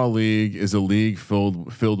Football League is a league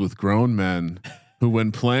filled with grown men who,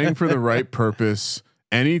 when playing for the right purpose,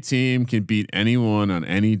 any team can beat anyone on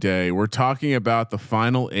any day. We're talking about the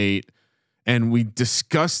final 8. And we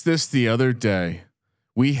discussed this the other day.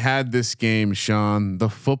 We had this game, Sean. The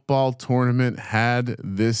football tournament had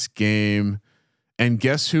this game. And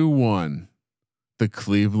guess who won? The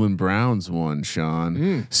Cleveland Browns won,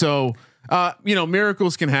 Sean. So,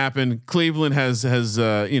 miracles can happen. Cleveland has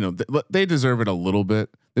they deserve it a little bit.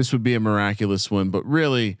 This would be a miraculous win, but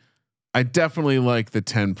really, I definitely like the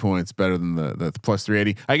 10 points better than the plus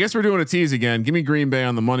 380. I guess we're doing a tease again. Give me Green Bay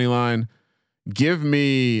on the money line. Give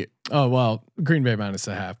me. Oh well, Green Bay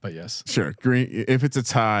 -0.5, but yes, sure. Green. If it's a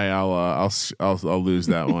tie, I'll lose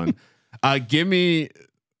that one. Give me.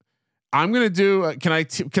 I'm gonna do. Can I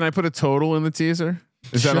put a total in the teaser?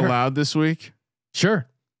 Is that allowed this week? Sure.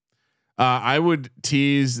 I would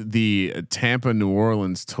tease the Tampa New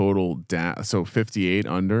Orleans total down. So 58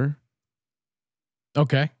 under.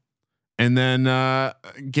 Okay. And then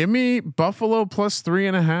give me Buffalo plus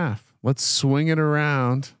 3.5. Let's swing it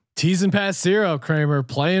around. Teasing past 0, Kramer,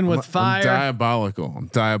 playing with fire. I'm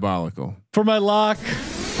diabolical. For my lock,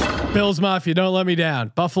 Bills Mafia, don't let me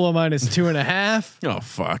down. Buffalo -2.5. Oh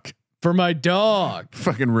fuck. For my dog,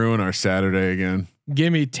 fucking ruin our Saturday again.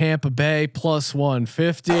 Give me Tampa Bay plus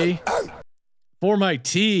 150. For my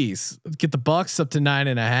tease, let's get the Bucks up to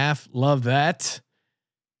 9.5. Love that.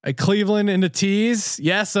 Cleveland in the tease.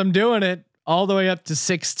 Yes, I'm doing it all the way up to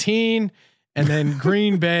 16, and then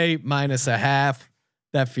Green Bay -0.5.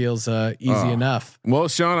 That feels easy enough. Well,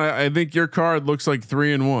 Sean, I think your card looks like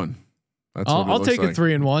 3-1. That's I'll take it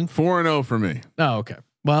 3-1. 4-0 for me. Oh, okay.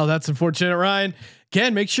 Well, that's unfortunate, Ryan.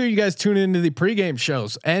 Again, make sure you guys tune into the pregame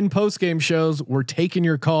shows and postgame shows. We're taking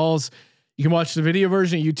your calls. You can watch the video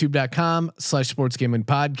version at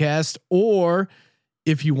youtube.com/sportsgamingpodcast. Or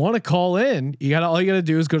if you want to call in, all you got to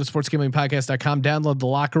do is go to sportsgamingpodcast.com, download the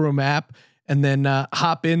Locker Room app, and then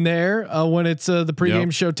hop in there when it's the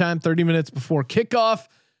pregame show time, 30 minutes before kickoff.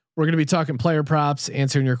 We're going to be talking player props,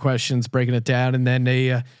 answering your questions, breaking it down, and then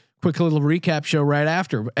a quick little recap show right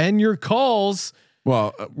after. And your calls.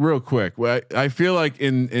 Well, real quick, I feel like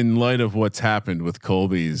in light of what's happened with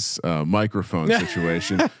Colby's microphone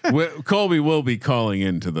situation, Colby will be calling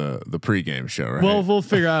into the pregame show, right? Well, we'll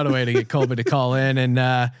figure out a way to get Colby to call in, and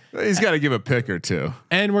he's got to give a pick or two.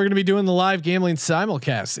 And we're going to be doing the live gambling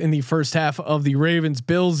simulcast in the first half of the Ravens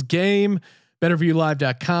Bills game.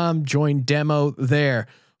 BetterViewLive.com. Join demo there.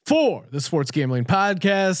 For the Sports Gambling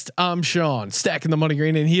Podcast, I'm Sean, stacking the money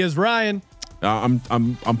green, and he is Ryan. I'm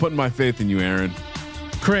putting my faith in you, Aaron.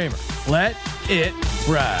 Kramer, let it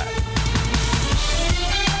ride.